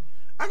us how.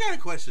 I got a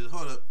question.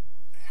 Hold up.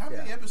 How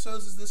many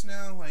episodes is this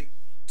now? Like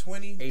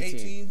 20?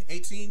 18?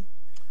 18?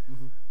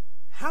 Mm-hmm.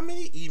 How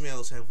many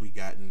emails have we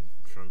gotten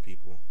from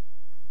people?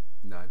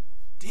 None.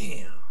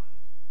 Damn.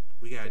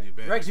 We gotta do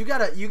better. Rex, you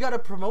gotta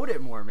promote it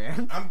more,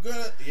 man. I'm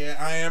gonna. Yeah,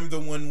 I am the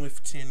one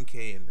with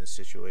 10K in this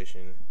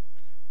situation.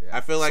 Yeah.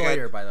 I feel like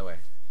Sawyer, by the way.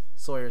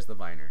 Sawyer's the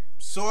Viner.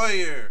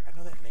 Sawyer. I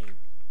know that name.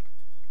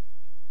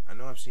 I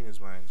know I've seen his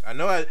vines. I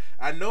know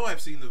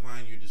I've seen the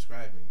vine you're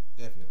describing.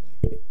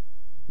 Definitely.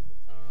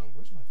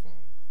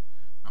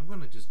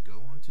 want to just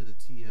go onto the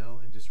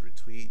TL and just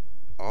retweet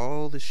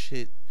all the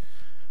shit?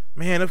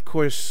 Man, of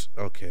course.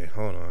 Okay,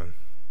 hold on.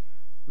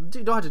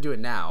 You don't have to do it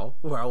now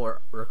while we're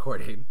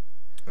recording.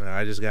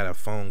 I just got a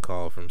phone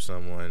call from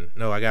someone.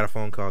 No, I got a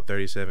phone call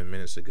 37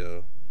 minutes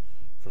ago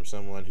from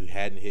someone who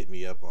hadn't hit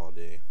me up all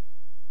day.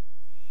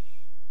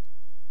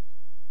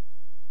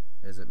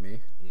 Is it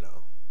me?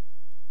 No.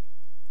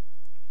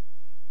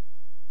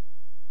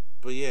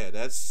 But yeah,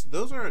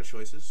 those are our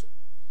choices.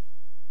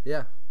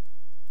 Yeah.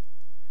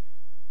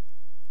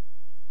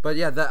 But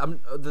yeah,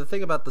 the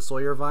thing about the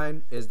Sawyer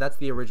Vine is that's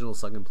the original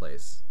Sung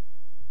Place.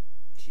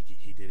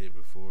 He did it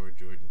before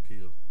Jordan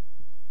Peele.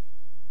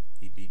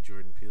 He beat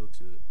Jordan Peele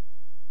to it.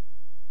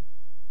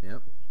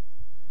 Yep.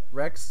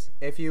 Rex,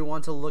 if you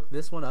want to look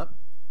this one up,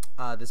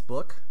 this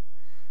book,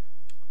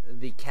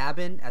 The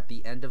Cabin at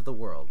the End of the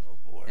World. Oh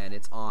boy. And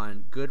it's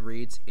on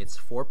Goodreads. It's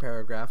 4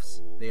 paragraphs.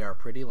 Oh. They are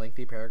pretty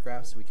lengthy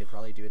paragraphs. We could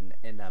probably do it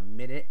in a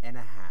minute and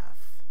a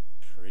half.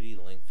 Pretty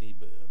lengthy,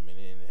 but a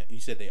minute and a half. You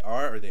said they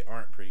are or they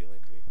aren't pretty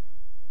lengthy?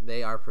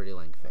 They are pretty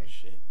lengthy. Oh,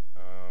 shit.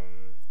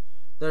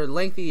 They're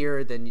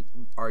lengthier than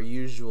our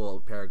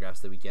usual paragraphs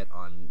that we get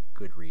on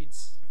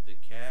Goodreads. The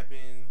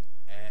Cabin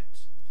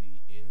at the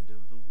End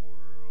of the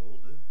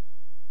World.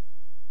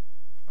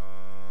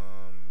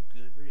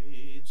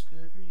 Goodreads,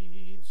 give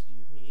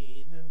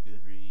me them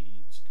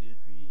Goodreads,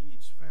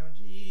 found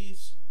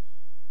Jeez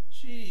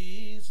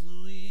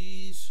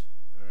Louise.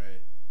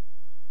 Alright.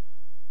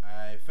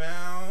 I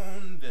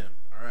found them.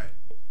 Alright.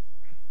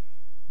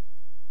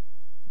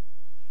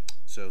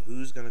 So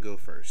who's gonna go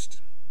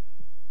first?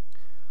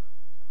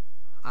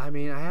 I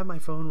mean, I have my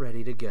phone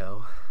ready to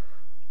go.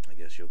 I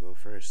guess you'll go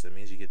first. That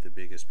means you get the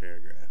biggest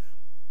paragraph.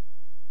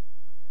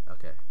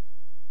 Okay.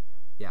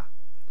 Yeah,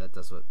 that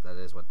is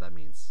what that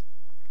means.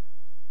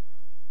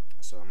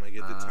 So I'm gonna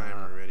get the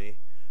timer ready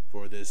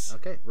for this.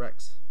 Okay,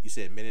 Rex. You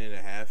said minute and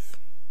a half.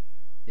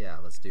 Yeah,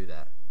 let's do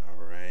that. All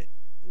right,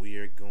 we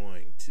are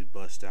going to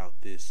bust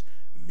out this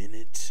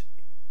minute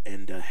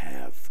and a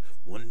half,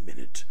 1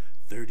 minute,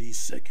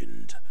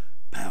 30-second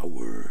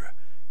power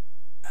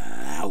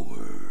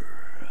hour,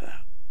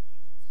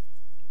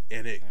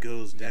 and it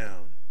goes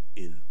down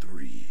in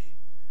 3,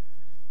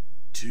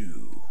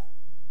 2,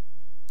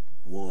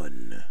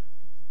 1.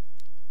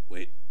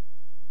 Wait.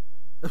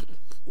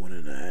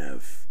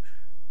 1.5.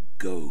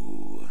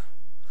 Go.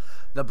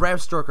 The Bram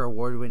Stoker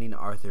award-winning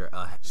author of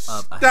A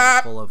Stop!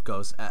 Handful of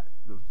Ghosts.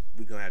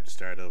 We're going to have to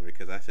start over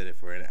because I said it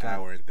for an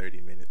hour and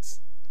 30 minutes.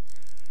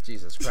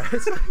 Jesus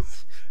Christ.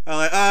 I'm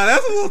like,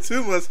 that's a little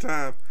too much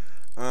time.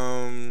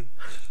 1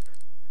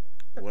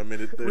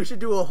 minute 30. We should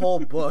do a whole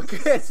book.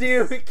 See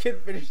if we can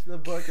finish the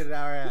book in an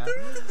hour and a half. We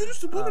can finish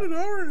the book in an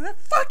hour and a half.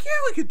 Fuck yeah,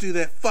 we could do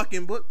that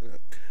fucking book.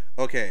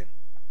 Okay.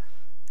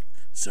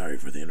 Sorry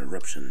for the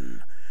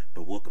interruption,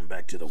 but welcome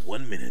back to the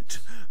 1 minute,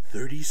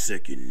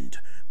 30-second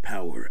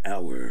power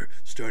hour,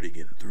 starting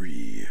in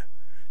 3,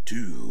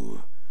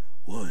 2,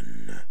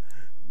 1,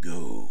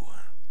 go.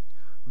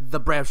 The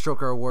Bram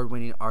Stoker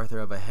award-winning author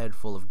of A Head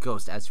Full of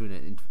Ghosts adds to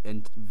an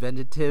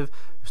inventive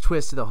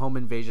twist to the home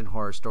invasion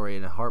horror story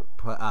in a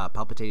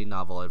heart-palpitating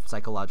novel of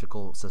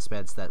psychological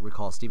suspense that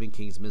recalls Stephen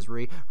King's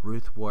Misery,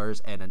 Ruth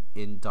Wars, and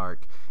in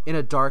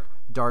a dark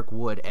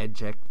wood, and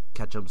Jack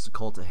Ketchum's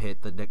cult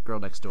hit The Girl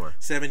Next Door.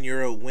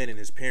 7-year-old Wynn and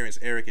his parents,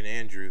 Eric and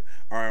Andrew,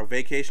 are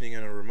vacationing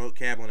in a remote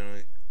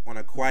cabin on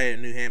a quiet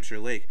New Hampshire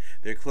lake.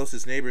 Their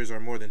closest neighbors are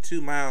more than 2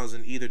 miles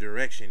in either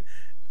direction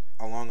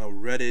along a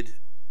rutted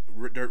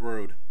dirt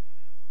road.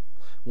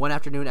 One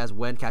afternoon, as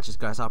Wen catches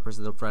grasshoppers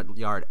in the front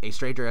yard, a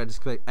stranger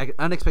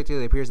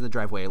unexpectedly appears in the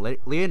driveway.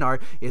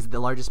 Leonard is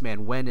the largest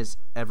man Wen has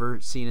ever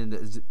seen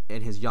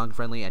in his young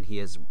friendly, and he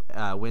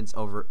wins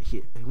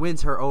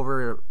her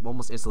over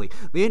almost instantly.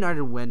 Leonard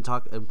and Wen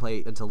talk and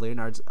play until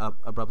Leonard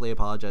abruptly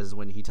apologizes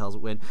when he tells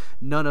Wen,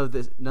 none of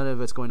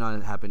what's going on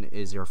happened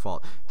is your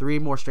fault. 3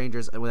 more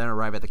strangers then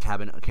arrive at the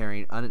cabin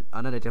carrying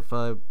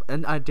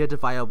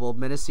unidentifiable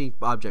menacing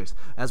objects.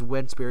 As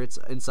Wen spirits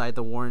inside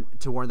to warn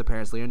the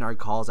parents, Leonard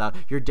calls out,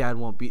 your dads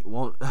won't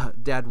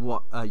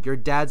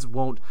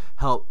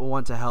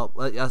want to help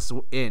let us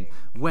in.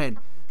 When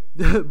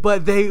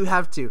but they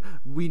have to.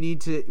 We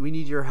need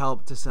your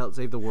help to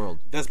save the world.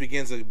 Thus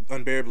begins an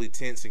unbearably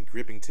tense and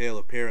gripping tale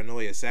of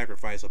paranoia,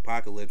 sacrifice,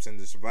 apocalypse, and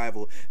the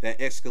survival that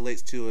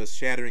escalates to a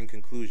shattering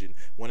conclusion,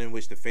 one in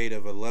which the fate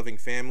of a loving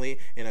family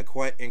and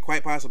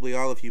quite possibly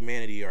all of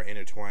humanity are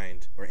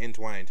entwined.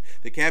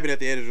 The Cabin at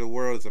the Edge of the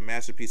World is a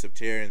masterpiece of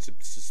terror and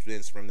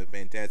suspense from the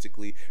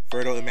fantastically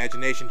fertile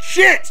imagination.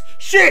 Shit!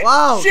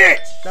 Wow!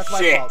 Shit! That's my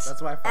Shit! fault.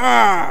 That's my fault.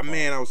 Ah,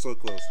 man, I was so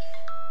close.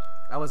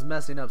 I was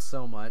messing up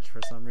so much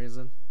for some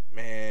reason.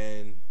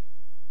 Man.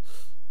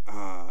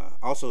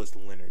 Also, it's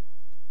Leonard.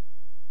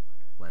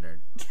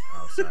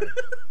 Oh, sorry.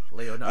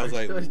 Leonard. I was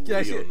like,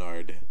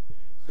 Leonard.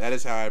 That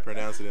is how I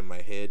pronounce it in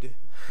my head.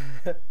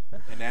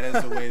 And that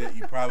is the way that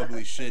you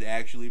probably should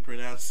actually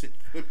pronounce it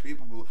for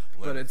people.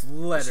 But it's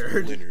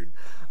Leonard. Leonard.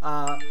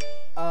 I'm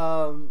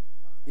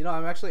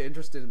actually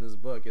interested in this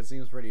book. It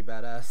seems pretty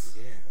badass.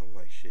 Yeah, I'm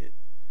like, shit.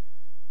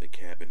 The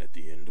cabin at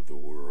the end of the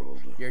world.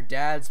 Your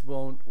dads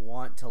won't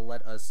want to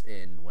let us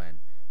in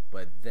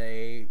but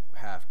they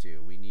have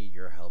to. We need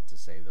your help to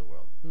save the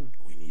world.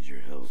 We need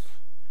your help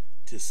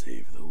to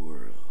save the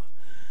world.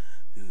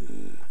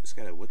 It's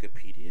got a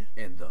Wikipedia?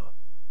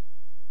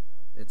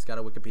 It's got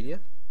a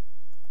Wikipedia?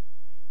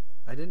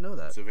 I didn't know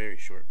that. It's a very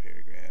short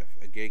paragraph.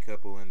 A gay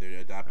couple and their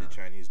adopted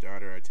Chinese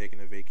daughter are taking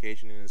a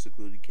vacation in a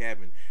secluded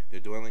cabin. Their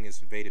dwelling is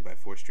invaded by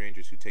 4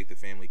 strangers who take the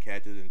family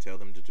captive and tell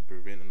them to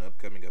prevent an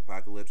upcoming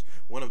apocalypse.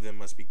 One of them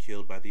must be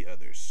killed by the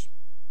others.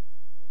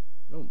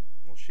 Oh.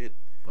 Well, shit.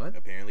 What?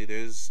 Apparently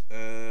there's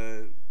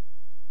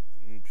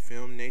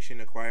Film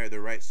Nation acquired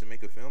the rights to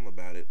make a film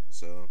about it,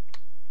 so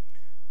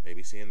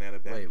maybe seeing that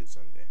adapted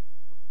someday.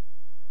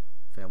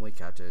 Family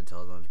captive and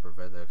tells them to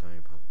prevent the upcoming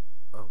apocalypse.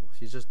 Oh,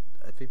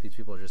 I think these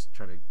people are just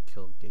trying to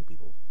kill gay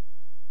people.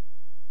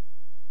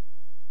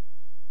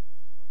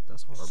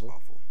 That's horrible. This is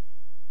awful.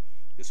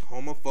 This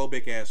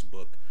homophobic ass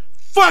book.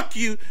 Fuck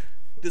you!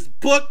 This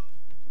book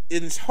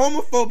is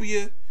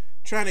homophobia,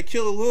 trying to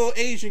kill a little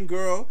Asian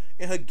girl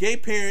and her gay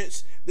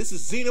parents. This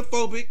is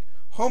xenophobic,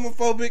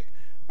 homophobic.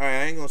 Alright,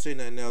 I ain't gonna say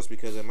nothing else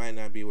because it might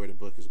not be where the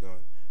book is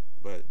going.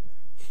 But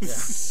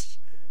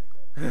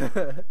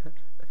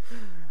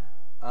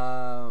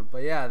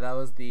but yeah, that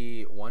was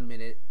the 1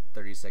 minute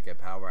 30-second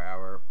power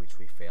hour, which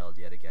we failed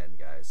yet again,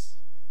 guys.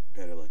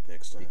 Better luck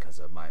next time. Because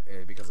of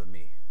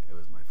me. It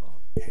was my fault.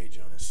 Hey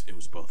Jonas, it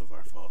was both of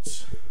our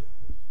faults.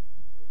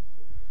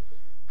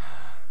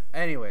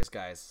 Anyways,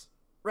 guys,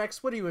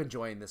 Rex, what are you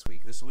enjoying this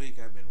week? This week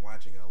I've been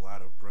watching a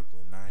lot of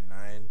Brooklyn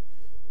Nine-Nine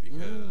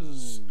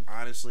because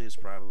honestly, it's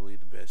probably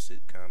the best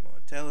sitcom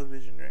on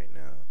television right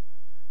now.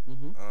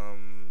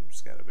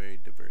 It's got a very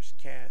diverse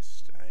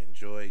cast. I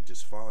enjoy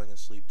just falling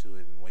asleep to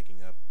it and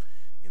waking up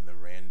in the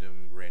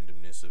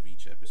randomness of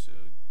each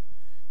episode.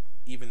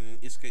 Even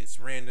it's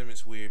random,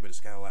 it's weird, but it's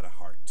got a lot of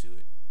heart to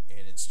it,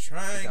 and it's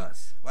trying. It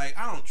does. Like,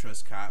 I don't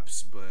trust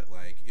cops, but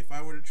like if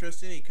I were to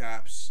trust any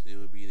cops, it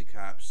would be the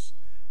cops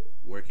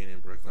working in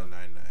Brooklyn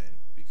Nine-Nine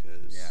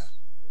because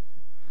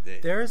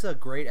there's a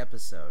great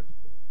episode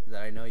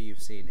that I know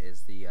you've seen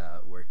is the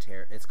where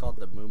Terry. It's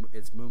called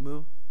it's Moo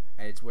Moo,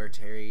 and it's where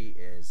Terry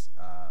is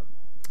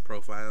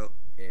profiled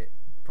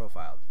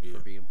for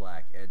being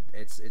black. And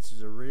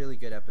it's a really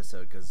good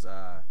episode because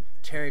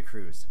Terry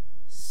Crews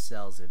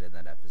sells it in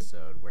that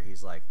episode where he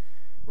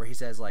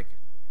says like,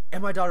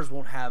 and my daughters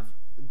won't have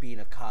being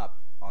a cop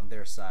on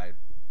their side,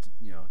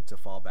 to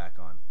fall back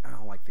on. I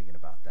don't like thinking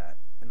about that.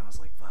 And I was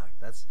like, fuck,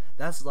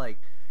 that's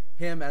like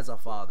him as a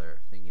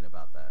father thinking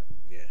about that.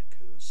 Yeah,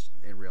 because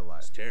in real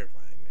life, it's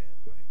terrifying, man.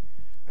 Like,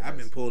 I've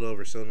been pulled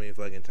over so many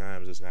fucking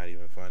times, it's not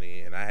even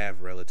funny. And I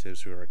have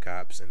relatives who are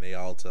cops, and they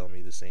all tell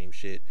me the same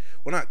shit.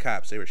 Well, not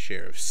cops, they were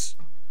sheriffs.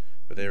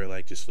 But they were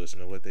like, just listen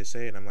to what they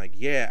say. And I'm like,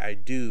 yeah, I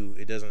do.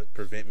 It doesn't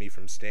prevent me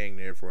from staying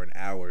there for an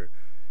hour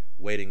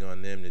waiting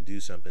on them to do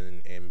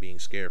something and being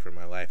scared for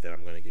my life that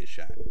I'm going to get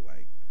shot.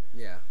 Like,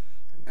 yeah.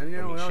 And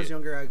when I was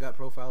younger, I got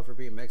profiled for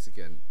being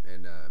Mexican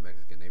in a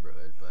Mexican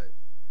neighborhood. But,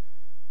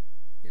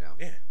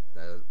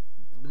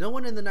 no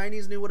one in the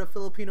 90s knew what a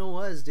Filipino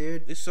was,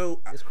 dude. It's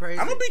crazy.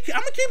 I'm gonna keep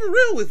it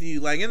real with you.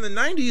 Like, in the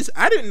 90s,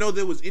 I didn't know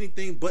there was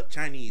anything but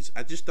Chinese.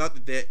 I just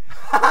thought that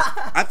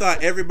I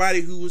thought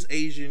everybody who was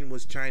Asian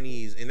was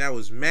Chinese, and that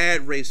was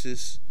mad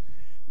racist.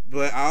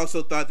 But I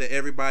also thought that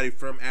everybody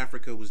from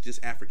Africa was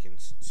just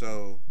Africans.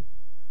 So,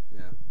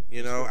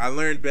 I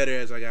learned better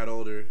as I got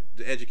older.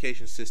 The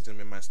education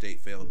system in my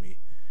state failed me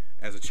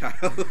as a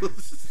child.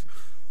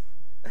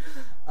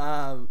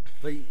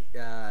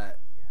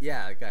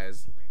 Yeah,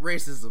 guys,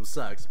 racism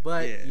sucks,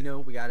 but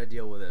we got to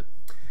deal with it,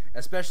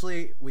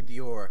 especially with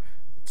your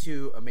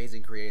two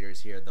amazing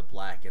creators here, the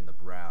Black and the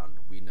Brown.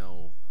 We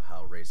know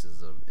how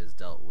racism is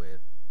dealt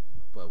with,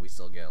 but we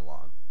still get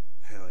along.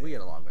 Hell yeah. We get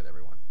along with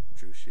everyone.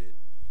 True shit.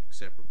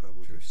 Except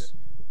Republicans. True shit.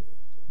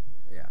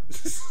 Yeah.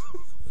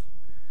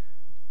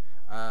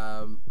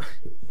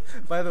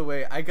 By the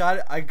way, I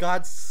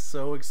got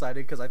so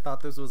excited because I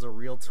thought this was a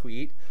real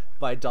tweet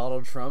by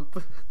Donald Trump.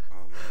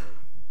 Oh man,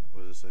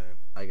 what does it say?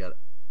 I got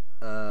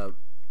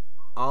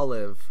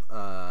Olive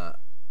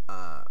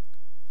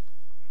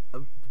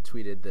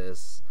tweeted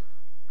this,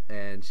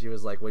 and she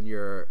was like, when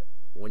your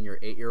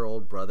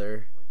 8-year-old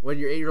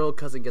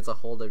cousin gets a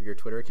hold of your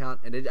Twitter account,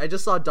 and I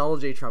just saw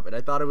Donald J. Trump, and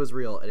I thought it was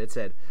real, and it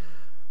said,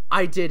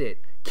 "I did it.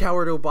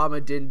 Coward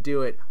Obama didn't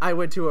do it. I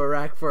went to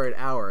Iraq for an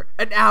hour.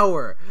 An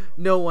hour!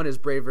 No one is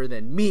braver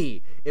than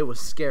me. It was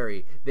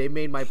scary. They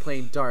made my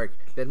plane dark.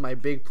 Then my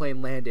big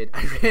plane landed.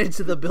 I ran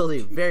into the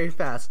building very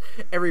fast.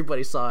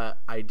 Everybody saw it.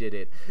 I did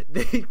it.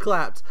 They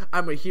clapped.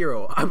 I'm a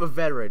hero. I'm a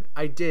veteran.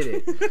 I did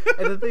it."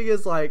 And the thing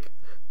is, like,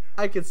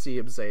 I could see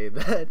him saying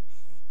that.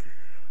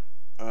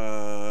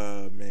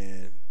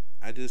 Man.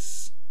 I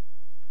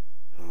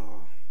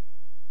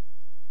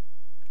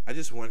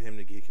just want him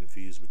to get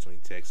confused between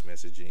text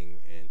messaging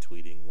and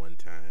tweeting one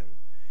time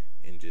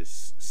and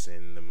just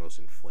send the most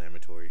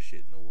inflammatory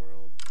shit in the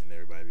world. And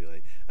everybody be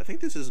like, I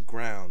think this is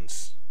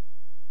grounds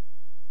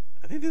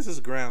to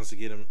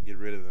get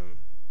rid of him.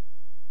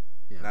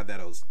 Yeah.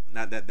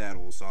 Not that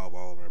that'll solve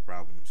all of our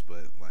problems,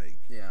 but like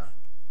Yeah.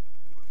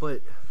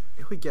 But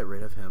if we get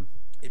rid of him,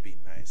 it'd be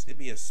nice. It'd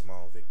be a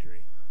small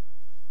victory.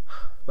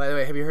 By the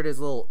way, have you heard his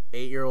little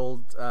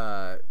 8-year-old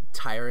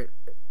tirade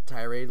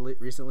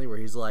recently where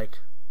he's like,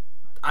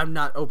 I'm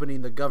not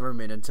opening the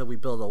government until we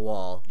build a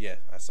wall? Yeah,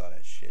 I saw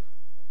that shit.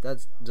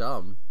 That's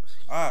dumb.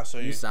 So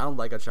you sound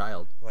like a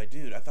child. Like,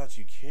 dude, I thought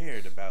you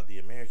cared about the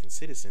American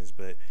citizens,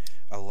 but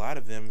a lot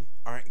of them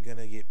aren't going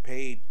to get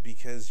paid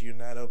because you're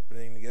not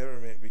opening the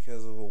government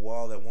because of a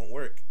wall that won't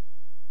work.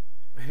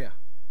 Yeah.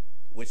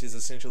 Which is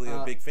essentially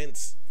a big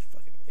fence. You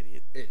fucking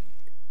idiot.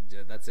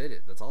 That's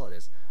it. That's all it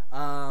is.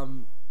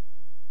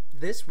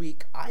 This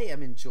week, I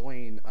am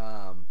enjoying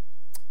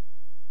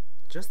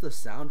just the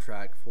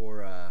soundtrack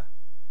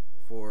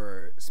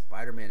for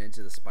Spider-Man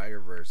Into the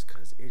Spider-Verse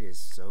because it is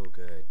so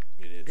good.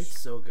 It is.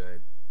 It's so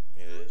good.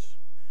 It is.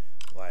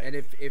 Like,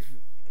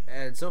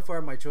 And so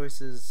far my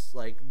choices,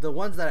 like the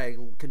ones that I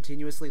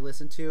continuously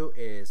listen to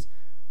is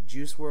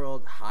Juice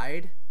WRLD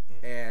Hyde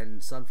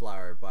and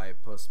Sunflower by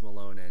Post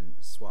Malone and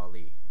Sway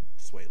Lee.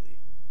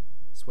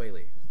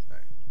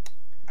 Sorry.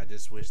 I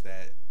just wish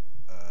that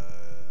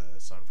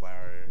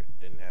Sunflower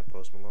didn't have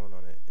Post Malone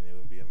on it, and it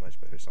would be a much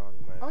better song.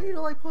 In my opinion. You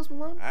don't like Post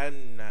Malone?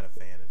 I'm not a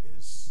fan of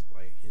his.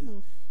 Like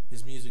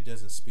his music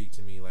doesn't speak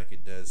to me like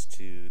it does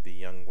to the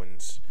young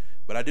ones.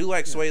 But I do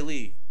like Sway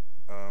Lee.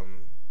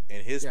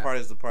 And his part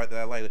is the part that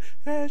I like.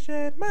 My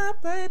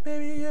play,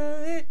 baby,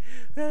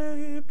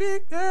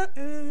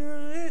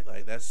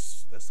 like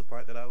that's the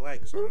part that I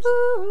like. So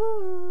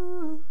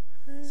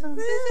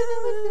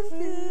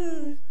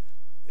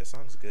that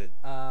song's good.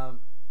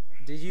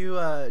 Do you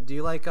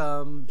like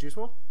Juice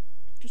WRLD?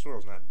 Juice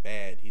WRLD's not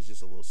bad. He's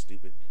just a little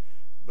stupid,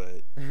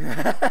 but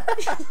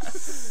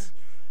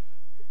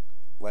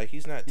like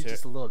he's not. He's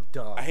just a little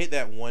dumb. I hate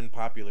that one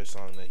popular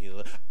song that he.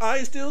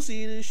 I still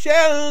see the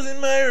shadows in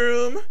my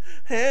room.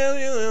 Hell,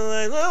 you look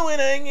like love when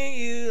I get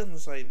you. I'm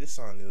just like, this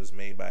song was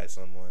made by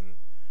someone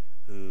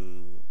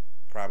who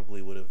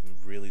probably would have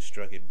really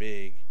struck it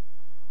big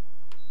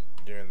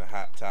during the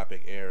Hot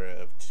Topic era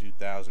of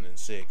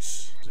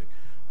 2006.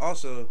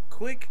 Also,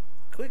 quick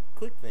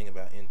thing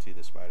about Into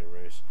the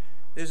Spider-Verse.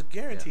 There's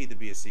guaranteed to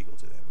be a sequel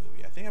to that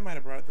movie. I think I might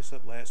have brought this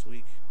up last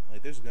week.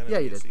 Like, there's gonna be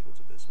a sequel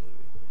to this movie.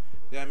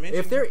 Did I mention?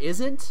 If there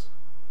isn't,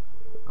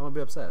 I'm gonna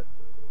be upset.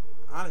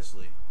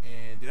 Honestly,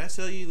 and did I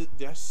say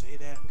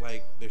that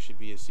like there should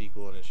be a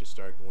sequel and it should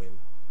star Gwen?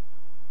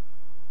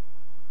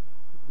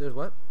 There's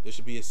what? There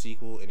should be a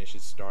sequel and it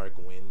should star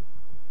Gwen.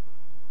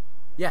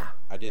 Yeah.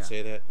 I did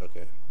say that?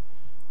 Okay.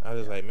 I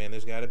was like, man,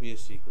 there's got to be a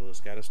sequel.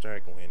 It's got to star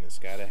Gwen. It's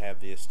got to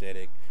have the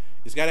aesthetic.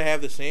 It's got to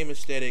have the same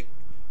aesthetic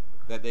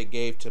that they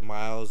gave to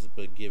Miles,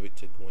 but give it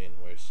to Gwen,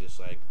 where it's just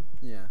like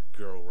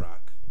girl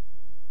rock.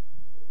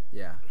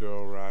 Yeah.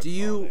 Girl rock. Do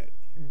you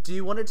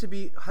want it to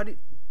be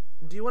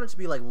do you want it to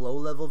be like low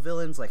level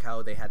villains like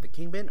how they had the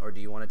Kingpin, or do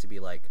you want it to be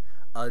like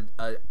a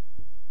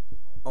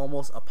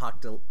almost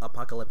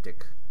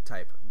apocalyptic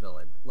type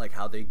villain like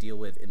how they deal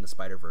with in the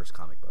Spider-Verse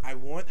comic book? I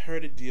want her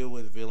to deal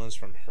with villains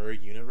from her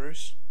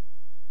universe.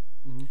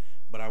 Mm-hmm.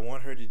 But I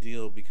want her to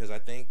deal because I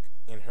think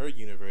in her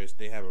universe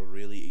they have a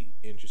really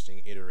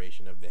interesting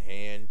iteration of the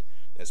Hand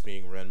that's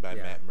being run by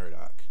Matt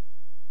Murdock.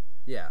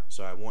 Yeah.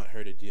 So I want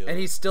her to deal. And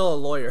he's still a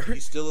lawyer.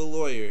 He's still a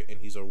lawyer, and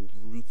he's a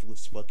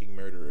ruthless fucking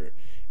murderer.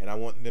 And I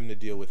want them to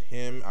deal with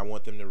him. I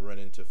want them to run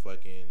into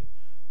fucking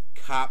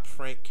cop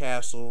Frank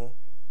Castle.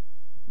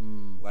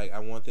 Like I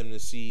want them to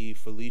see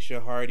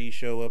Felicia Hardy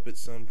show up at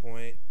some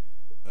point.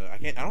 I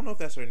don't know if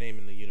that's her name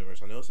in the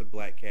universe. I know it's a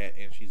black cat,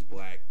 and she's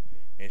black,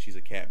 and she's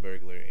a cat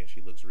burglar, and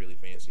she looks really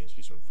fancy, and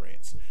she's from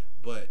France.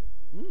 But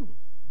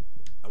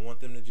I want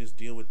them to just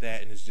deal with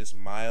that, and it's just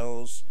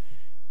Miles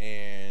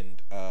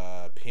and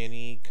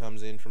Penny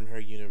comes in from her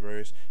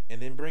universe, and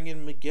then bring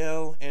in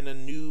Miguel and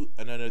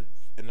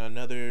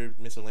another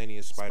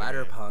miscellaneous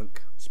Spider-Man.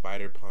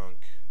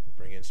 Spider-Punk.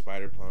 Bring in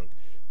Spider-Punk.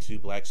 2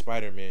 Black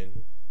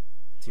Spider-Men.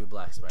 2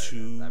 Black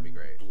Spider-Men. That'd be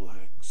great.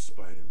 Black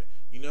Spider-Man.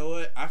 You know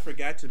what? I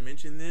forgot to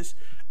mention this.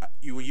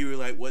 You were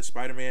like, what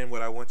Spider-Man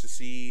would I want to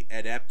see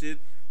adapted?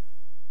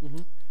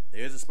 Mm-hmm.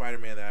 There's a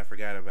Spider-Man that I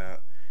forgot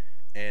about,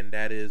 and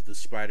that is the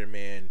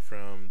Spider-Man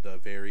from the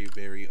very,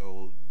 very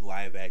old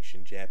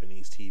live-action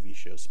Japanese TV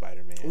show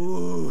Spider-Man.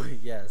 Ooh,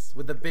 yes.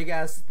 With the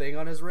big-ass thing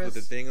on his wrist?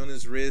 With the thing on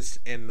his wrist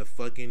and the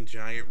fucking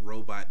giant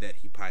robot that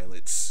he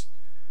pilots.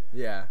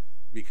 Yeah.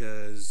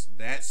 Because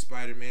that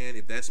Spider-Man,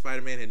 if that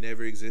Spider-Man had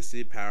never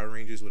existed, Power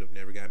Rangers would have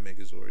never got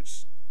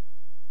Megazords.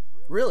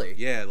 Really?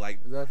 Yeah,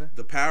 like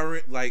the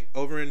Power, like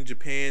over in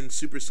Japan,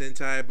 Super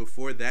Sentai,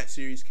 before that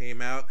series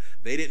came out,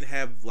 they didn't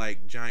have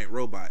like giant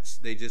robots.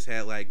 They just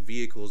had like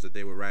vehicles that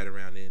they would ride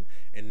around in,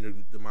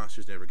 and the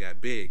monsters never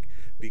got big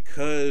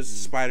because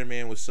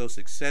Spider-Man was so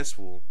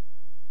successful.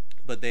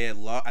 But they had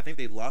I think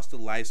they lost the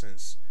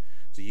license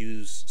to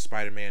use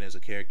Spider-Man as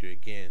a character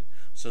again,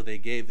 so they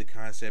gave the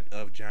concept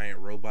of giant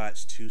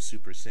robots to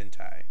Super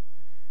Sentai.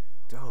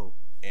 Dope.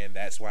 And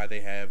that's why they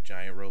have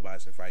giant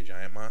robots and fight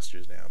giant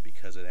monsters now,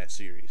 because of that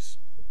series.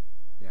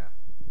 Yeah.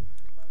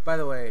 By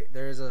the way,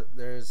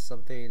 there's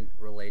something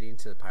relating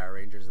to the Power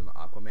Rangers in the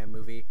Aquaman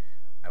movie.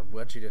 I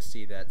want you to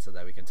see that so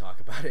that we can talk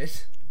about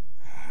it.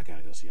 I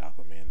gotta go see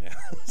Aquaman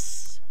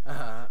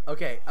now.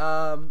 Okay.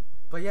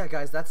 But yeah,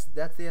 guys, that's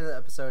the end of the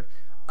episode.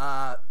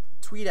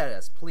 Tweet at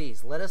us,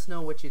 please. Let us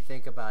know what you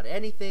think about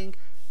anything.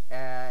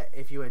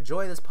 If you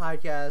enjoy this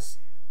podcast,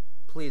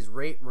 please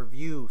rate,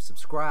 review,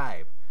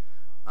 subscribe.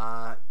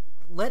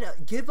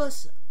 Give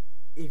us.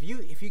 If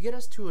you get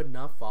us to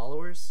enough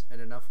followers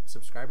and enough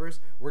subscribers,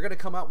 we're gonna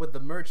come out with the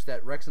merch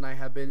that Rex and I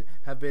have been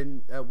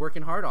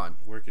working hard on.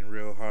 Working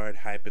real hard,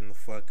 hyping the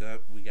fuck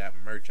up. We got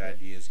merch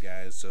ideas,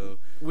 guys. So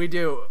we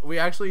do. We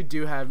actually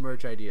do have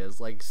merch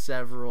ideas, like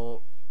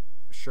several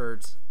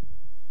shirts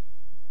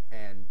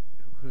and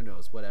who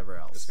knows whatever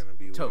else. It's gonna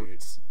be totes.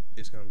 Weird.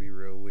 It's gonna be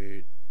real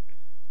weird.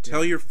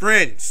 Tell your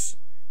friends.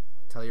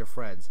 Tell your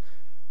friends.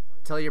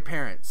 Tell your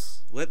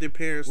parents. Let their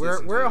parents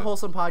listen. We're a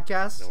wholesome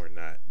podcast. No, we're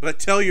not. But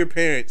tell your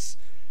parents,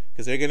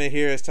 because they're gonna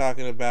hear us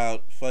talking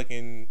about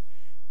fucking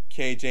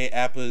KJ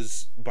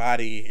Appa's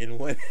body in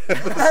one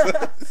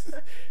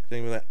episode. They're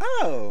gonna be like,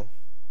 "Oh,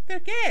 they're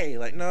gay."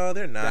 Like, no,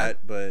 they're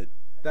not. But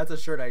that's a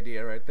shirt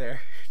idea right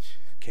there.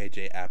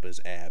 KJ Appa's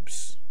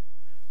abs.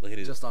 Look at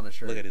his just on a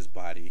shirt. Look at his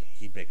body.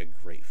 He'd make a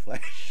great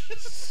Flash.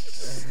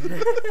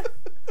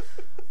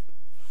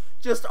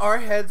 Just our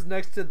heads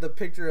next to the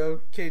picture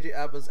of KJ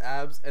Appa's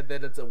abs, and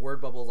then it's a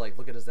word bubble like,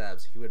 "Look at his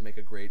abs. He would make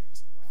a great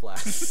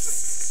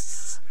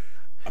Flash."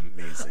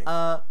 Amazing.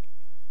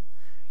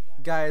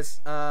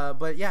 Guys.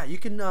 But yeah, you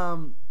can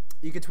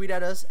tweet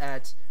at us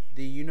at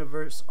the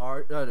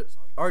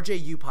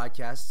RJU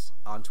Podcasts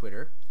on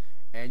Twitter,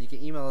 and you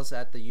can email us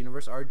at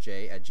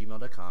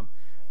theuniverserj@gmail.com.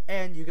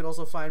 And you can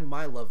also find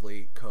my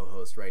lovely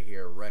co-host right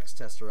here, Rex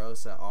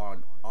Testarossa,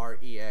 on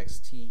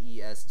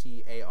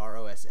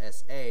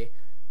REXTESTAROSSA.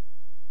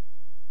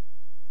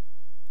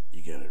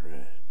 You got it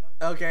right.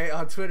 Okay,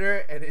 on Twitter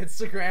and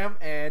Instagram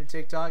and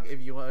TikTok, if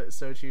you want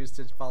so choose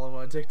to follow him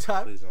on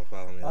TikTok. Please don't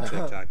follow me on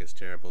TikTok. It's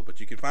terrible. But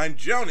you can find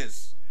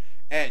Jonas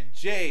at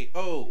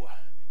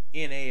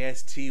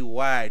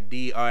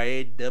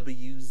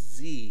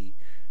JONASTYDRAWZ.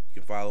 You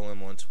can follow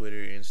him on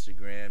Twitter,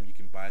 Instagram. You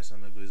can buy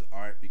some of his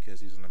art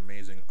because he's an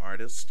amazing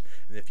artist.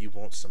 And if you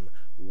want some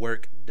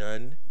work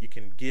done, you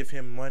can give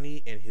him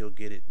money and he'll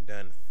get it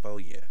done for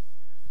you.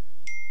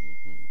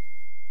 Mm-hmm.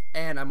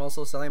 And I'm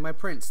also selling my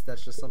prints.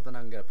 That's just something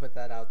I'm going to put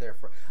that out there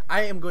for.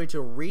 I am going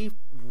to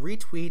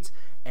retweet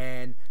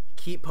and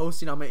keep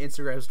posting on my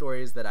Instagram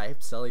stories that I'm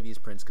selling these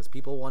prints because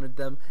people wanted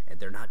them and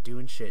they're not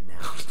doing shit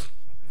now.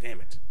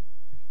 Damn it.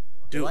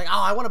 Dude. Like,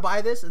 oh, I want to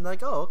buy this. And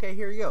like, oh, okay,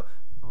 here you go.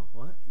 Oh,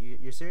 what?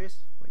 You're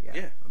serious? Well,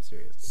 yeah, I'm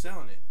serious.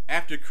 Selling it.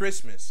 After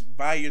Christmas,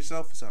 buy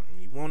yourself something.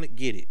 You want it,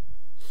 get it.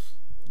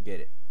 Get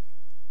it.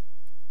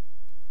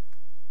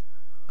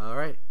 All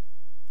right.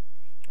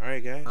 All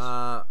right, guys.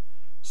 All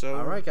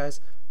right, guys.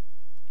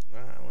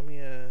 Let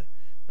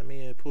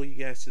me pull you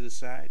guys to the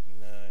side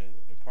and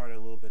impart a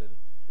little bit of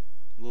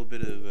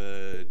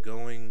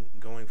going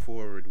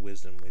forward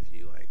wisdom with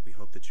you. Like, we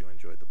hope that you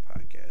enjoyed the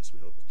podcast. We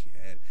hope that you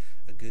had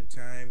a good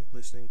time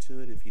listening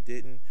to it. If you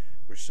didn't,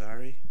 we're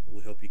sorry.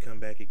 We hope you come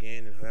back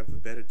again and have a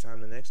better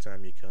time the next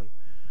time you come.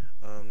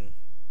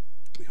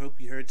 We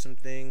hope you heard some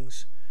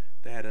things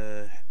that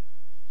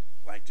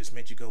like just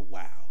made you go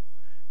wow,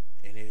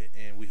 and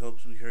we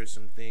hope we heard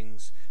some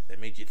things that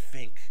made you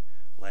think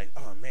like,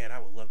 oh man, I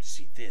would love to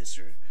see this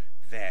or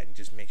that, and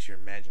just makes your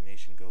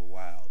imagination go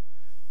wild.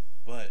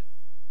 But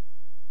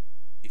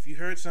if you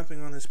heard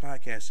something on this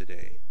podcast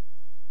today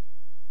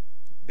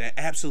that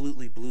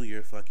absolutely blew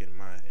your fucking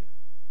mind,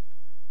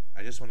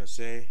 I just want to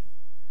say,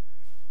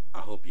 I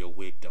hope your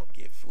wig don't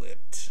get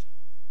flipped.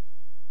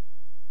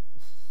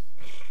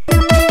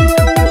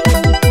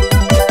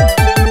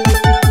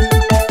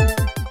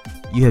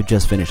 You have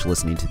just finished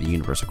listening to The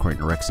Universe According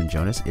to Rex and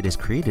Jonas. It is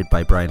created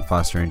by Brian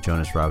Foster and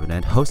Jonas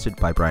Robinette, hosted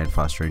by Brian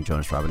Foster and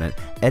Jonas Robinette,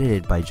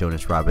 edited by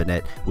Jonas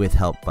Robinette, with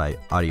help by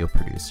audio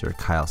producer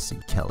Kyle C.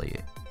 Kelly.